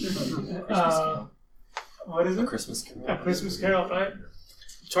 What is A it? Christmas Carol. A Christmas Carol, right?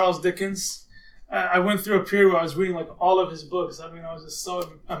 Charles Dickens. I went through a period where I was reading like all of his books. I mean, I was just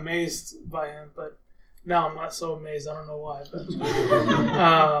so amazed by him, but now I'm not so amazed. I don't know why, but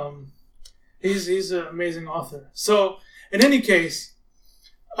he's an amazing author. So, in any case,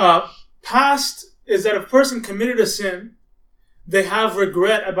 past is that if a person committed a sin, they have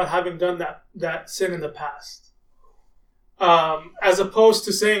regret about having done that sin in the past. As opposed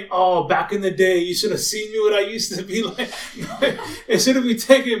to saying, oh, back in the day, you should have seen me what I used to be like. It shouldn't be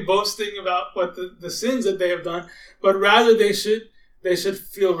taken boasting about what the sins that they have done, but rather they should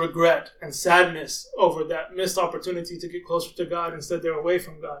feel regret and sadness over that missed opportunity to get closer to God. Instead, they're away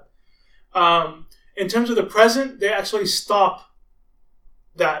from God. In terms of the present, they actually stop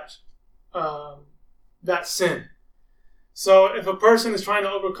that sin. So if a person is trying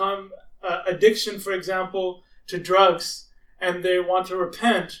to overcome addiction, for example, to drugs, and they want to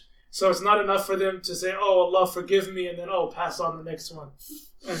repent, so it's not enough for them to say, oh, Allah, forgive me, and then, oh, pass on the next one.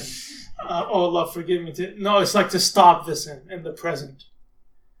 And, oh, Allah, forgive me. No, it's like to stop the sin in the present.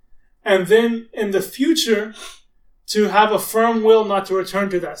 And then in the future, to have a firm will not to return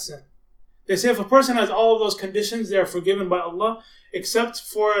to that sin. They say if a person has all of those conditions, they are forgiven by Allah, except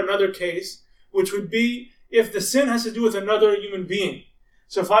for another case, which would be if the sin has to do with another human being.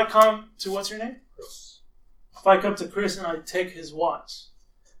 So if I come to, what's your name? If I come to Chris and I take his watch,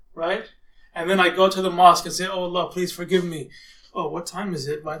 right? And then I go to the mosque and say, oh Allah, please forgive me. Oh, what time is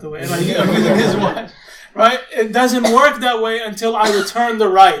it, by the way? And I'm using his watch, right? It doesn't work that way until I return the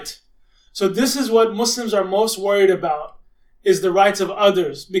right. So this is what Muslims are most worried about, is the rights of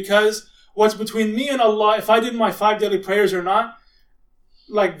others. Because what's between me and Allah, if I did my 5 daily prayers or not,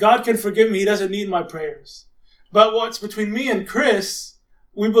 like God can forgive me, He doesn't need my prayers. But what's between me and Chris,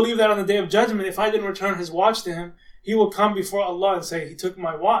 we believe that on the Day of Judgment, if I didn't return his watch to him, he will come before Allah and say, he took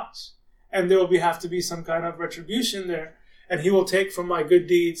my watch. And there will have to be some kind of retribution there. And he will take from my good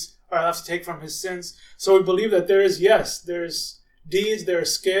deeds, or I'll have to take from his sins. So we believe that there's deeds, there are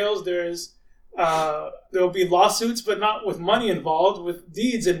scales, there will be lawsuits, but not with money involved, with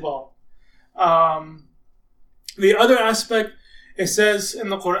deeds involved. The other aspect, it says in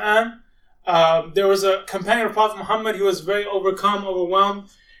the Quran, there was a companion of Prophet Muhammad. He was very overwhelmed.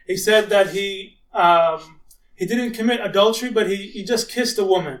 He said that he didn't commit adultery, but he just kissed a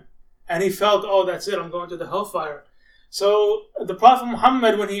woman. And he felt, oh, that's it, I'm going to the hellfire. So the Prophet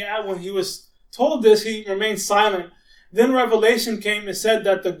Muhammad, when he was told this, he remained silent. Then revelation came and said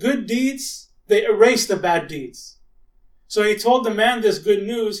that the good deeds, they erase the bad deeds. So he told the man this good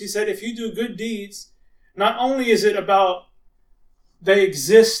news. He said, if you do good deeds, not only is it about they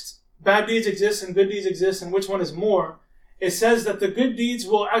exist, bad deeds exist and good deeds exist, and which one is more? It says that the good deeds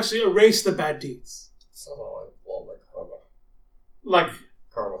will actually erase the bad deeds. So like karma. Like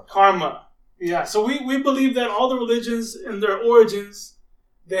Karma. karma. Yeah. So we believe that all the religions in their origins,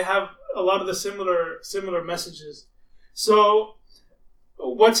 they have a lot of the similar messages. So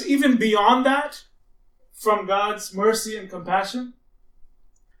what's even beyond that, from God's mercy and compassion,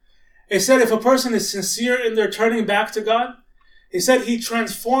 it said if a person is sincere in their turning back to God, He said He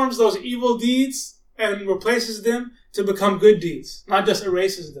transforms those evil deeds and replaces them to become good deeds, not just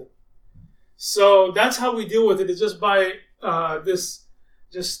erases them. So that's how we deal with it. It's just by this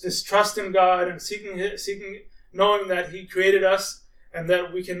trust in God and seeking, knowing that He created us and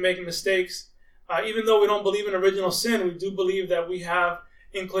that we can make mistakes. Even though we don't believe in original sin, we do believe that we have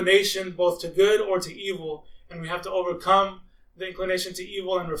inclination both to good or to evil, and we have to overcome the inclination to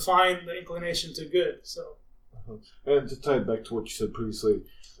evil and refine the inclination to good. So. And to tie it back to what you said previously,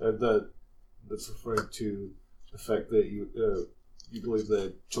 that's referring to the fact that you believe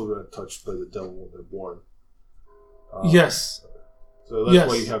that children are touched by the devil when they're born. Yes. So that's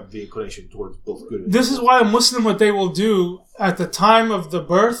why you have the inclination towards both good and evil. This is why a Muslim, what they will do at the time of the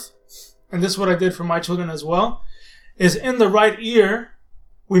birth, and this is what I did for my children as well, is in the right ear,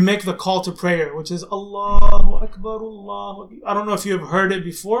 we make the call to prayer, which is Allahu Akbar, Allahu Akbar. I don't know if you have heard it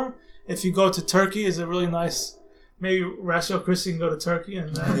before. If you go to Turkey, it's a really nice, maybe Rachel Christie can go to Turkey,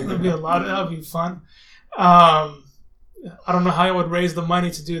 and that'll be fun. I don't know how I would raise the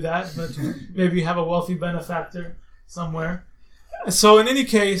money to do that, but maybe you have a wealthy benefactor somewhere. So in any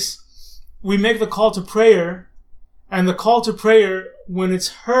case, we make the call to prayer, and the call to prayer, when it's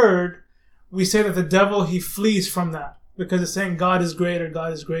heard, we say that the devil, he flees from that, because it's saying God is greater,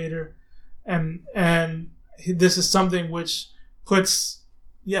 and this is something which puts,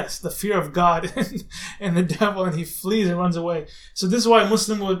 yes, the fear of God in the devil, and he flees and runs away. So this is why a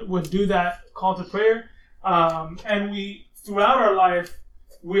Muslim would do that call to prayer. And we, throughout our life,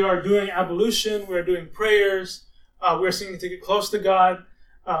 we are doing ablution, we're doing prayers, we're seeking to get close to God.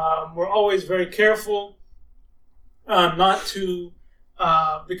 We're always very careful not to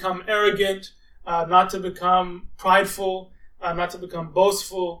become arrogant, not to become prideful, not to become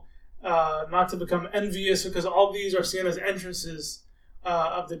boastful, not to become envious, because all these are seen as entrances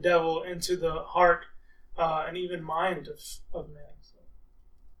of the devil into the heart and even mind of man.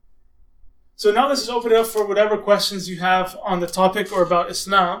 So now let's just open it up for whatever questions you have on the topic or about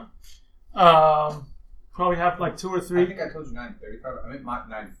Islam. Probably have like 2 or 3. I think I told you 9:35. I meant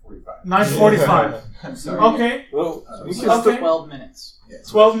 9:45. 9:45. I'm sorry. Okay. Well, We Okay. can 12 minutes. Yeah.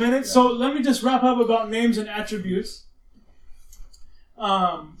 12 minutes. So let me just wrap up about names and attributes.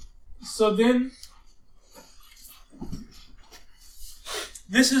 So then,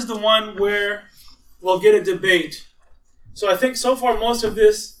 this is the one where we'll get a debate. So I think so far most of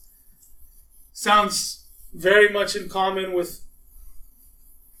this sounds very much in common with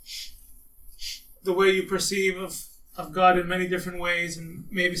the way you perceive of God in many different ways, and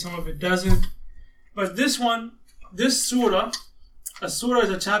maybe some of it doesn't. But this one, this surah, a surah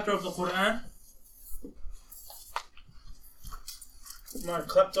is a chapter of the Quran. I'm a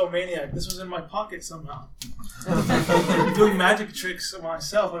kleptomaniac. This was in my pocket somehow. I'm doing magic tricks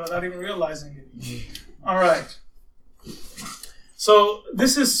myself without even realizing it. All right. So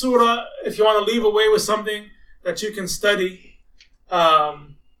this is surah, if you want to leave away with something that you can study,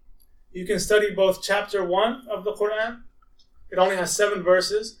 you can study both chapter 1 of the Quran. It only has 7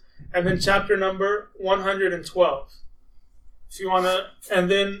 verses. And then chapter number 112. If you want to, and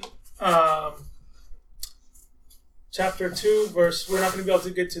then chapter 2 verse, we're not going to be able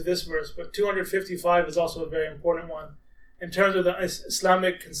to get to this verse, but 255 is also a very important one in terms of the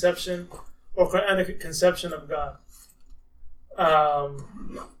Islamic conception or Quranic conception of God.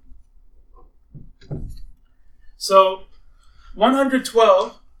 So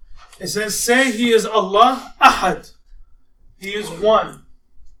 112, it says, say He is Allah Ahad. He is one.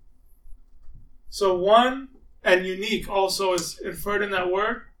 So one and unique also is inferred in that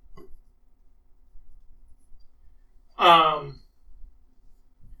word.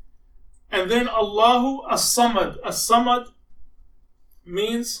 And then Allahu As-Samad. As-Samad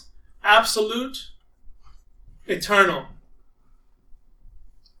means absolute, eternal.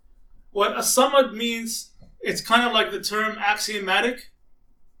 What As-Samad means, it's kind of like the term axiomatic,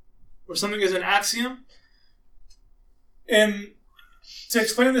 where something is an axiom. And to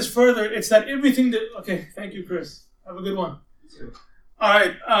explain this further, it's that everything that... Okay, thank you, Chris. Have a good one. All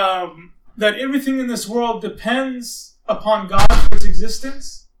right. That everything in this world depends upon God for its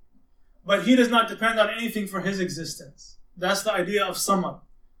existence, but He does not depend on anything for His existence. That's the idea of Samad,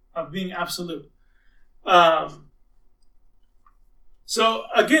 of being absolute. So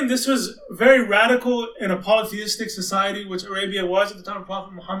again, this was very radical in a polytheistic society, which Arabia was at the time of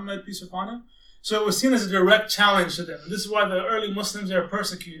Prophet Muhammad, peace be upon him. So it was seen as a direct challenge to them. This is why the early Muslims are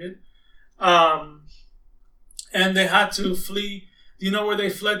persecuted. And they had to flee. Do you know where they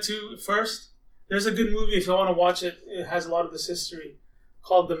fled to first? There's a good movie if you want to watch it. It has a lot of this history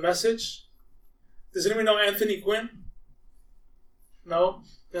called The Message. Does anyone know Anthony Quinn? No?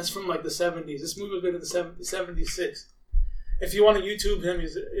 That's from like the 70s. This movie was made in the 76. If you want to YouTube him,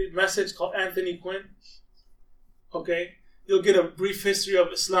 his message called Anthony Quinn. Okay? You'll get a brief history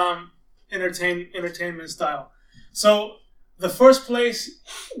of Islam entertainment style. So the first place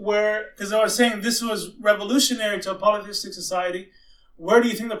where, because I was saying this was revolutionary to a polytheistic society, where do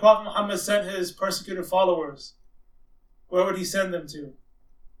you think the Prophet Muhammad sent his persecuted followers? Where would he send them to?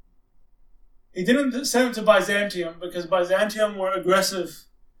 He didn't send them to Byzantium because Byzantium were aggressive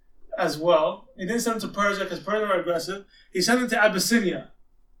as well. He didn't send them to Persia because Persia were aggressive. He sent them to Abyssinia,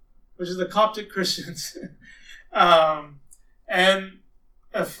 which is the Coptic Christians. And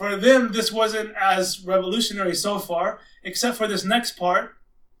for them, this wasn't as revolutionary so far, except for this next part.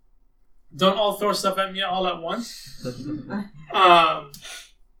 Don't all throw stuff at me all at once.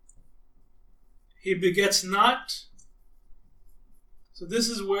 He begets not. So this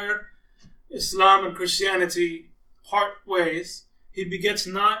is where Islam and Christianity part ways. He begets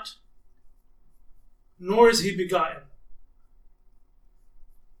not, nor is He begotten.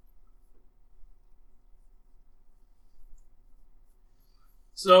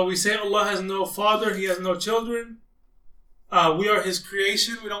 So we say Allah has no father, He has no children. We are His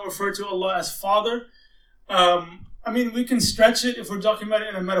creation. We don't refer to Allah as Father. We can stretch it if we're talking about it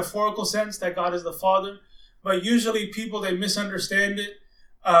in a metaphorical sense, that God is the Father. But usually people, they misunderstand it.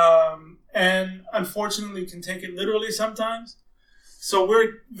 And unfortunately can take it literally sometimes. So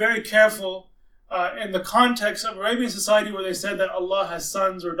we're very careful in the context of Arabian society where they said that Allah has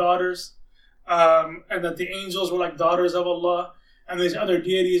sons or daughters, and that the angels were like daughters of Allah, and these other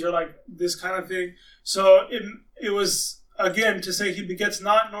deities are like this kind of thing. So it was, again, to say He begets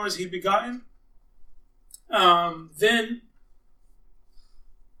not, nor is He begotten. then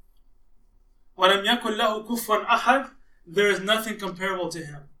وَلَمْ يَكُنْ لَهُ كُفُوًا أَحَدٌ, there is nothing comparable to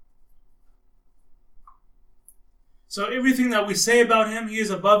him. So everything that we say about him, he is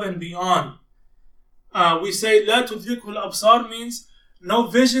above and beyond. We say لَا تُدْرِكُهُ الْأَبْصَارِ means no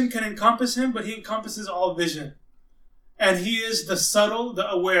vision can encompass him, but he encompasses all vision. And he is the subtle, the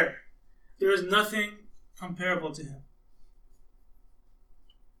aware. There is nothing comparable to him.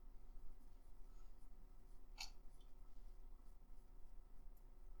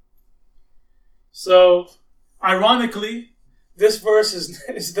 So, ironically, this verse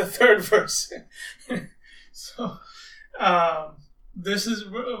is the third verse. So, this is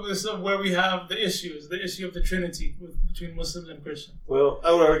where we have the issue of the Trinity between Muslims and Christians. Well,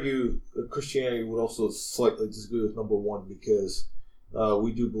 I would argue that Christianity would also slightly disagree with number one because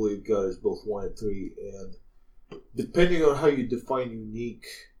we do believe God is both one and three, and depending on how you define unique,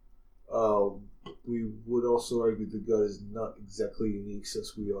 we would also argue that God is not exactly unique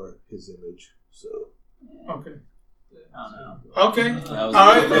since we are His image. So. Okay. Oh, no. Okay. All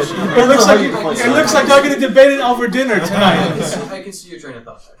right. It looks like y'all gonna debate it over dinner tonight. I can see your train of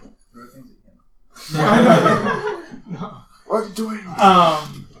thought. What are you doing?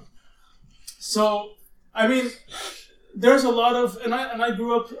 So, I mean, there's a lot of, and I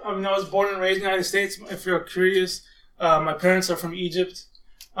grew up. I mean, I was born and raised in the United States. If you're curious, my parents are from Egypt.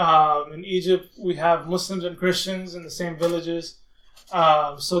 In Egypt, we have Muslims and Christians in the same villages.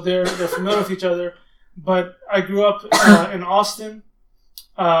 So they're familiar with each other. But I grew up in Austin,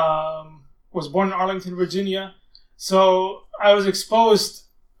 was born in Arlington, Virginia. So I was exposed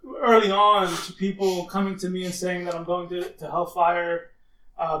early on to people coming to me and saying that I'm going to hellfire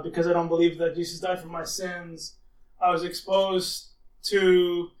because I don't believe that Jesus died for my sins. I was exposed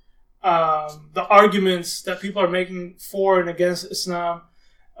to the arguments that people are making for and against Islam.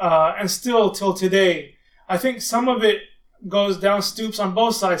 And still till today, I think some of it stoops on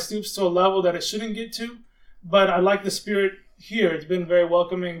both sides, stoops to a level that it shouldn't get to. But I like the spirit here. It's been very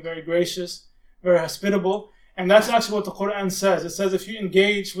welcoming, very gracious, very hospitable. And that's actually what the Quran says. It says if you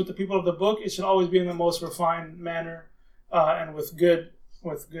engage with the people of the book, it should always be in the most refined manner and with good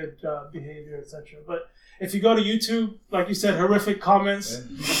behavior, etc. But if you go to YouTube, like you said, horrific comments,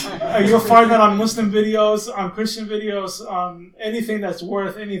 you'll find that on Muslim videos, on Christian videos, on anything that's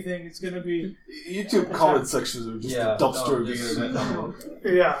worth anything. It's going to be... YouTube comment sections are just a dumpster of the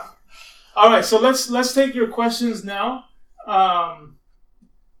internet. Yeah. All right, so let's take your questions now and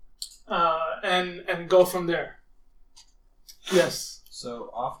go from there. Yes.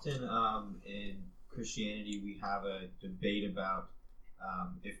 So often in Christianity, we have a debate about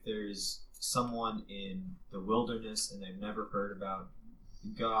if there's someone in the wilderness and they've never heard about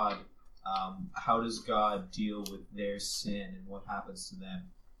God, how does God deal with their sin and what happens to them?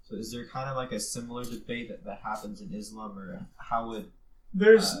 So is there kind of like a similar debate that happens in Islam, or how would...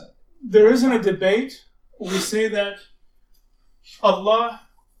 There isn't a debate. We say that Allah,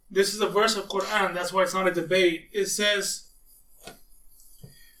 this is a verse of Quran, that's why it's not a debate. It says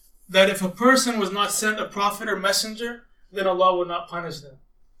that if a person was not sent a prophet or messenger, then Allah would not punish them.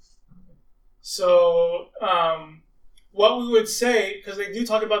 So, what we would say, because they do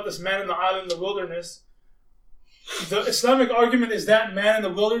talk about this man in the island in the wilderness, the Islamic argument is that man in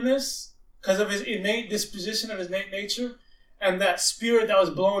the wilderness, because of his innate disposition and his innate nature, and that spirit that was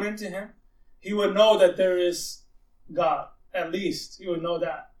blown into him, he would know that there is God. At least he would know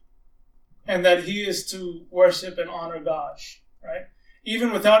that. And that he is to worship and honor God, right?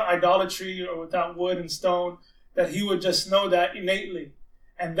 Even without idolatry or without wood and stone, that he would just know that innately.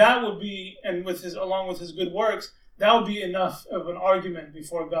 And that would be, and along with his good works, that would be enough of an argument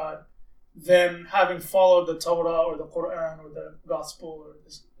before God than having followed the Torah or the Quran or the Gospel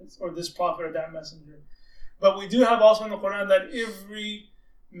or this prophet or that messenger. But we do have also in the Quran that every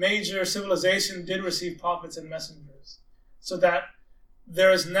major civilization did receive prophets and messengers. So that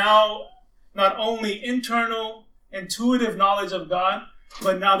there is now not only internal, intuitive knowledge of God,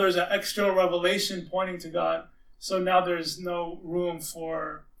 but now there's an external revelation pointing to God. So now there's no room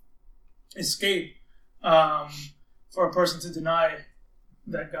for escape for a person to deny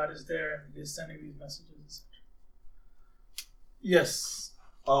that God is there and He is sending these messages. Yes.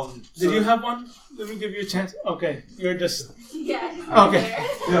 Did you have one? Let me give you a chance. Okay, you're just... Yeah. Okay.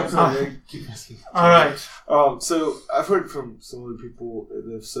 Yeah, I'm sorry. I keep asking. All right. So I've heard from some other people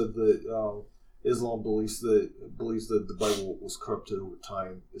that have said that Islam believes that the Bible was corrupted over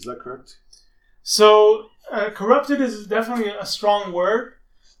time. Is that correct? So corrupted is definitely a strong word.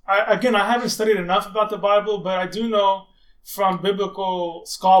 I haven't studied enough about the Bible, but I do know from biblical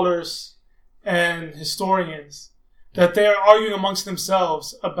scholars and historians that they are arguing amongst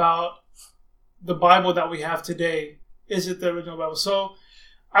themselves about the Bible that we have today, is it the original Bible? So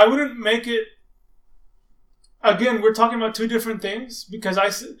I wouldn't make it. Again, we're talking about two different things, because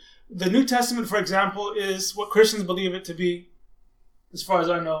the New Testament, for example, is what Christians believe it to be, as far as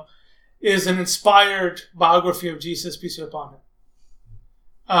I know, is an inspired biography of Jesus, peace be upon him.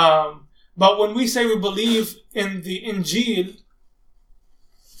 But when we say we believe in the Injil,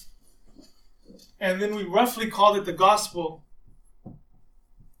 and then we roughly call it the Gospel,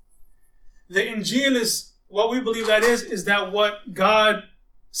 the Injil is what we believe that is that what God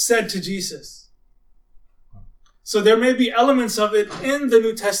said to Jesus. So there may be elements of it in the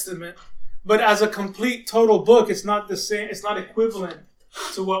New Testament, but as a complete, total book, it's not the same. It's not equivalent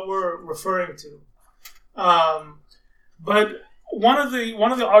to what we're referring to. But one of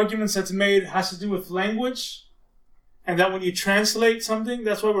the arguments that's made has to do with language, and that when you translate something,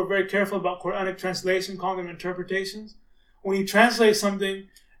 that's why we're very careful about Quranic translation, calling them interpretations. When you translate something,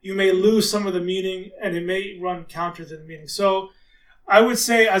 you may lose some of the meaning, and it may run counter to the meaning. So I would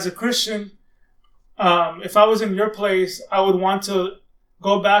say, as a Christian, if I was in your place, I would want to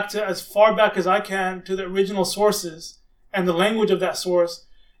go back to as far back as I can to the original sources and the language of that source,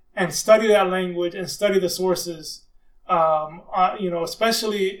 and study that language and study the sources.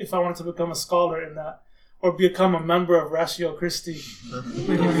 Especially if I wanted to become a scholar in that, or become a member of Ratio Christi.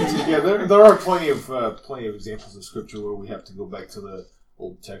 Yeah, there are plenty of examples of scripture where we have to go back to the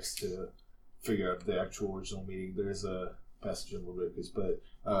old text to figure out the actual original meaning. There's a passage in Leviticus, but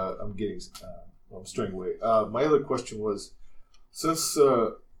I'm straying away. My other question was, since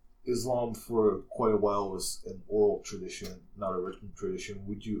Islam for quite a while was an oral tradition, not a written tradition,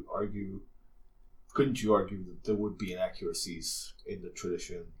 couldn't you argue that there would be inaccuracies in the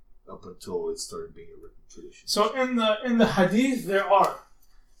tradition up until it started being a written tradition? So in the hadith there are.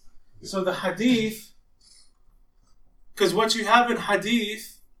 So the hadith, because what you have in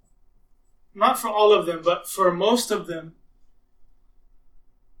hadith, not for all of them, but for most of them,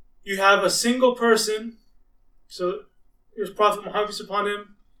 you have a single person. So here's Prophet Muhammad, peace upon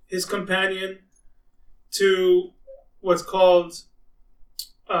him, his companion, to what's called,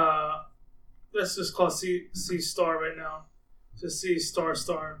 let's just call C star right now. Just C star.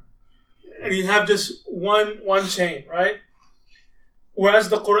 And you have just one chain, right? Whereas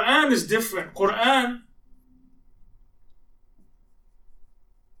the Quran is different. Quran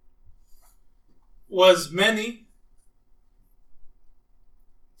was many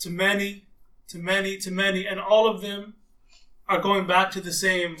to many to many to many, and all of them are going back to the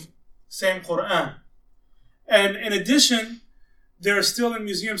same Quran. And in addition, there are still in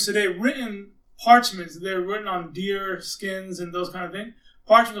museums today written parchments. They're written on deer skins and those kind of things.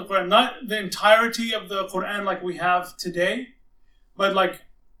 Parchments of Quran, not the entirety of the Quran like we have today, but like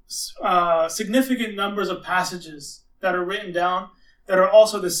significant numbers of passages that are written down that are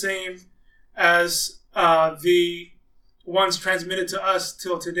also the same as the ones transmitted to us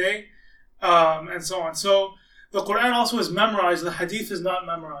till today, and so on. So the Quran also is memorized. The Hadith is not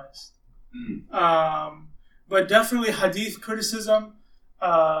memorized. But definitely Hadith criticism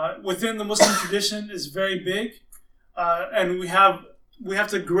within the Muslim tradition is very big, and we have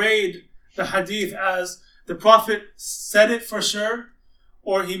to grade the Hadith as the Prophet said it for sure,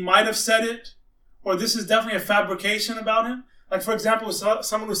 or he might have said it, or this is definitely a fabrication about him. Like, for example,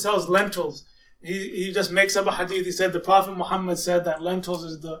 someone who sells lentils, he just makes up a hadith. He said the Prophet Muhammad said that lentils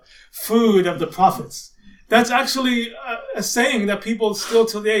is the food of the prophets. That's actually a saying that people still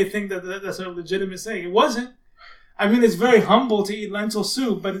today think that that's a legitimate saying. It wasn't. I mean, it's very humble to eat lentil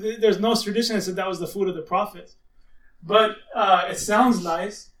soup, but there's no tradition that said that was the food of the prophets. But it sounds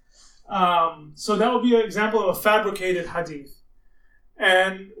nice. So that would be an example of a fabricated hadith.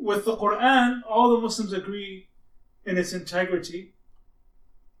 And with the Quran, all the Muslims agree in its integrity.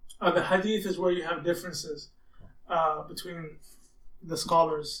 The hadith is where you have differences between the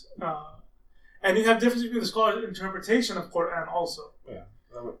scholars. And you have differences between the scholars' interpretation of Quran also. Yeah.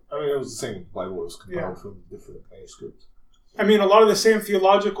 I mean, it was the same Bible. It was compiled from different manuscripts. I mean, a lot of the same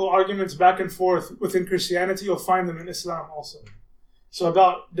theological arguments back and forth within Christianity, you'll find them in Islam also. So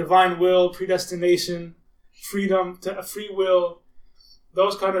about divine will, predestination, freedom, free will,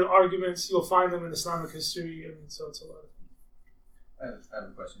 those kind of arguments, you'll find them in Islamic history. I mean, so it's a lot of things. I have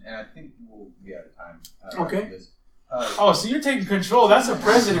a question, and I think we'll be out of time. Okay. So you're taking control. That's a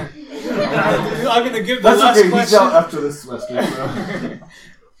president. I'm going to give the That's last okay. question. He's out after this semester. So.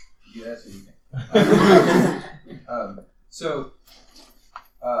 Yes, you can.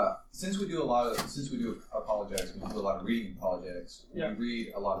 Since we do apologetics, we do a lot of reading apologetics. Yeah. We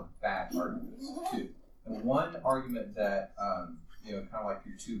read a lot of bad arguments too. And one argument that kind of like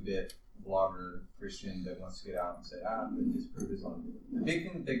your 2-bit blogger Christian that wants to get out and say, but disprove Islam. The big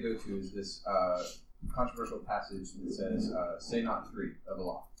thing that they go to is this controversial passage that says, "Say not 3 of the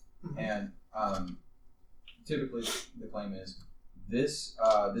law," and typically the claim is this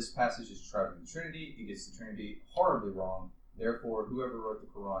passage is describing the Trinity. It gets the Trinity horribly wrong. Therefore, whoever wrote the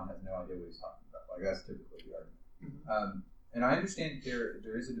Quran has no idea what he's talking about. Like, that's typically the argument. And I understand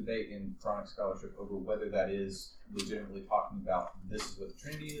there is a debate in Quranic scholarship over whether that is legitimately talking about this is what the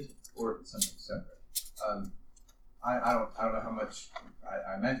Trinity is, or if it's something separate. I don't know how much.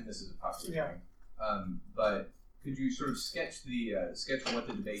 I imagine this is a popular thing. But could you sort of sketch what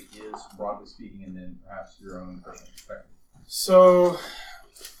the debate is, broadly speaking, and then perhaps your own personal perspective? So,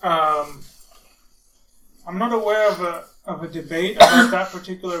 I'm not aware of a debate about that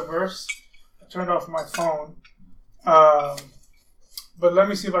particular verse. I turned off my phone. But let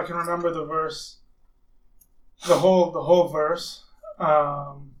me see if I can remember the verse, the whole verse.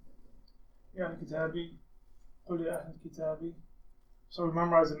 So we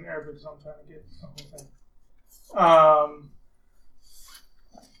memorize it in Arabic, so I'm trying to get the whole thing.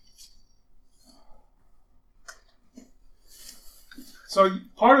 So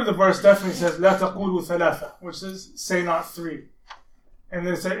part of the verse definitely says "La taqulu thalatha," which is "say not 3." And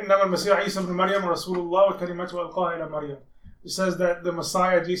then it says "Innama al-Masih Isa ibn Maryam Rasulullah wa kalimatu alqaha ila Maryam." It says that the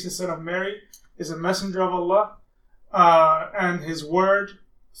Messiah, Jesus, son of Mary, is a messenger of Allah, and His word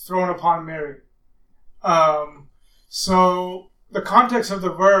thrown upon Mary. So the context of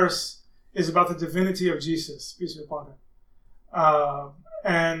the verse is about the divinity of Jesus, peace be upon Him,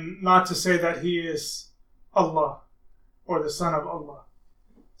 and not to say that He is Allah or the Son of Allah.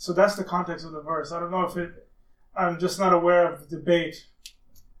 So that's the context of the verse. I don't know I'm just not aware of the debate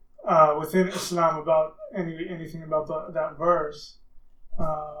within Islam about anything about that verse.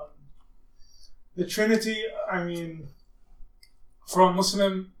 The Trinity, I mean, for a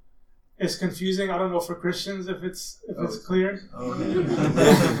Muslim, is confusing. I don't know for Christians if it's clear.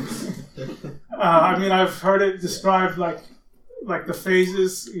 I mean, I've heard it described like the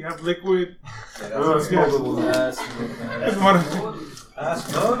phases. You have liquid. That's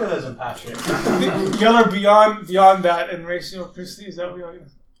modalism, Patrick. Y'all are beyond that in racial Christy. Is that what you're?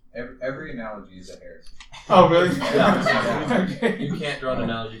 Every analogy is a heresy. Oh, really? Okay. You can't draw an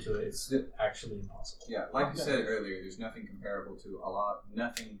analogy to it. It's actually impossible. Yeah, like you said earlier, there's nothing comparable to Allah,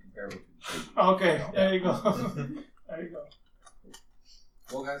 nothing comparable to the Trinity. Okay, there you go. There you go.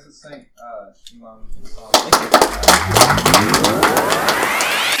 Well, guys, let's thank Imam.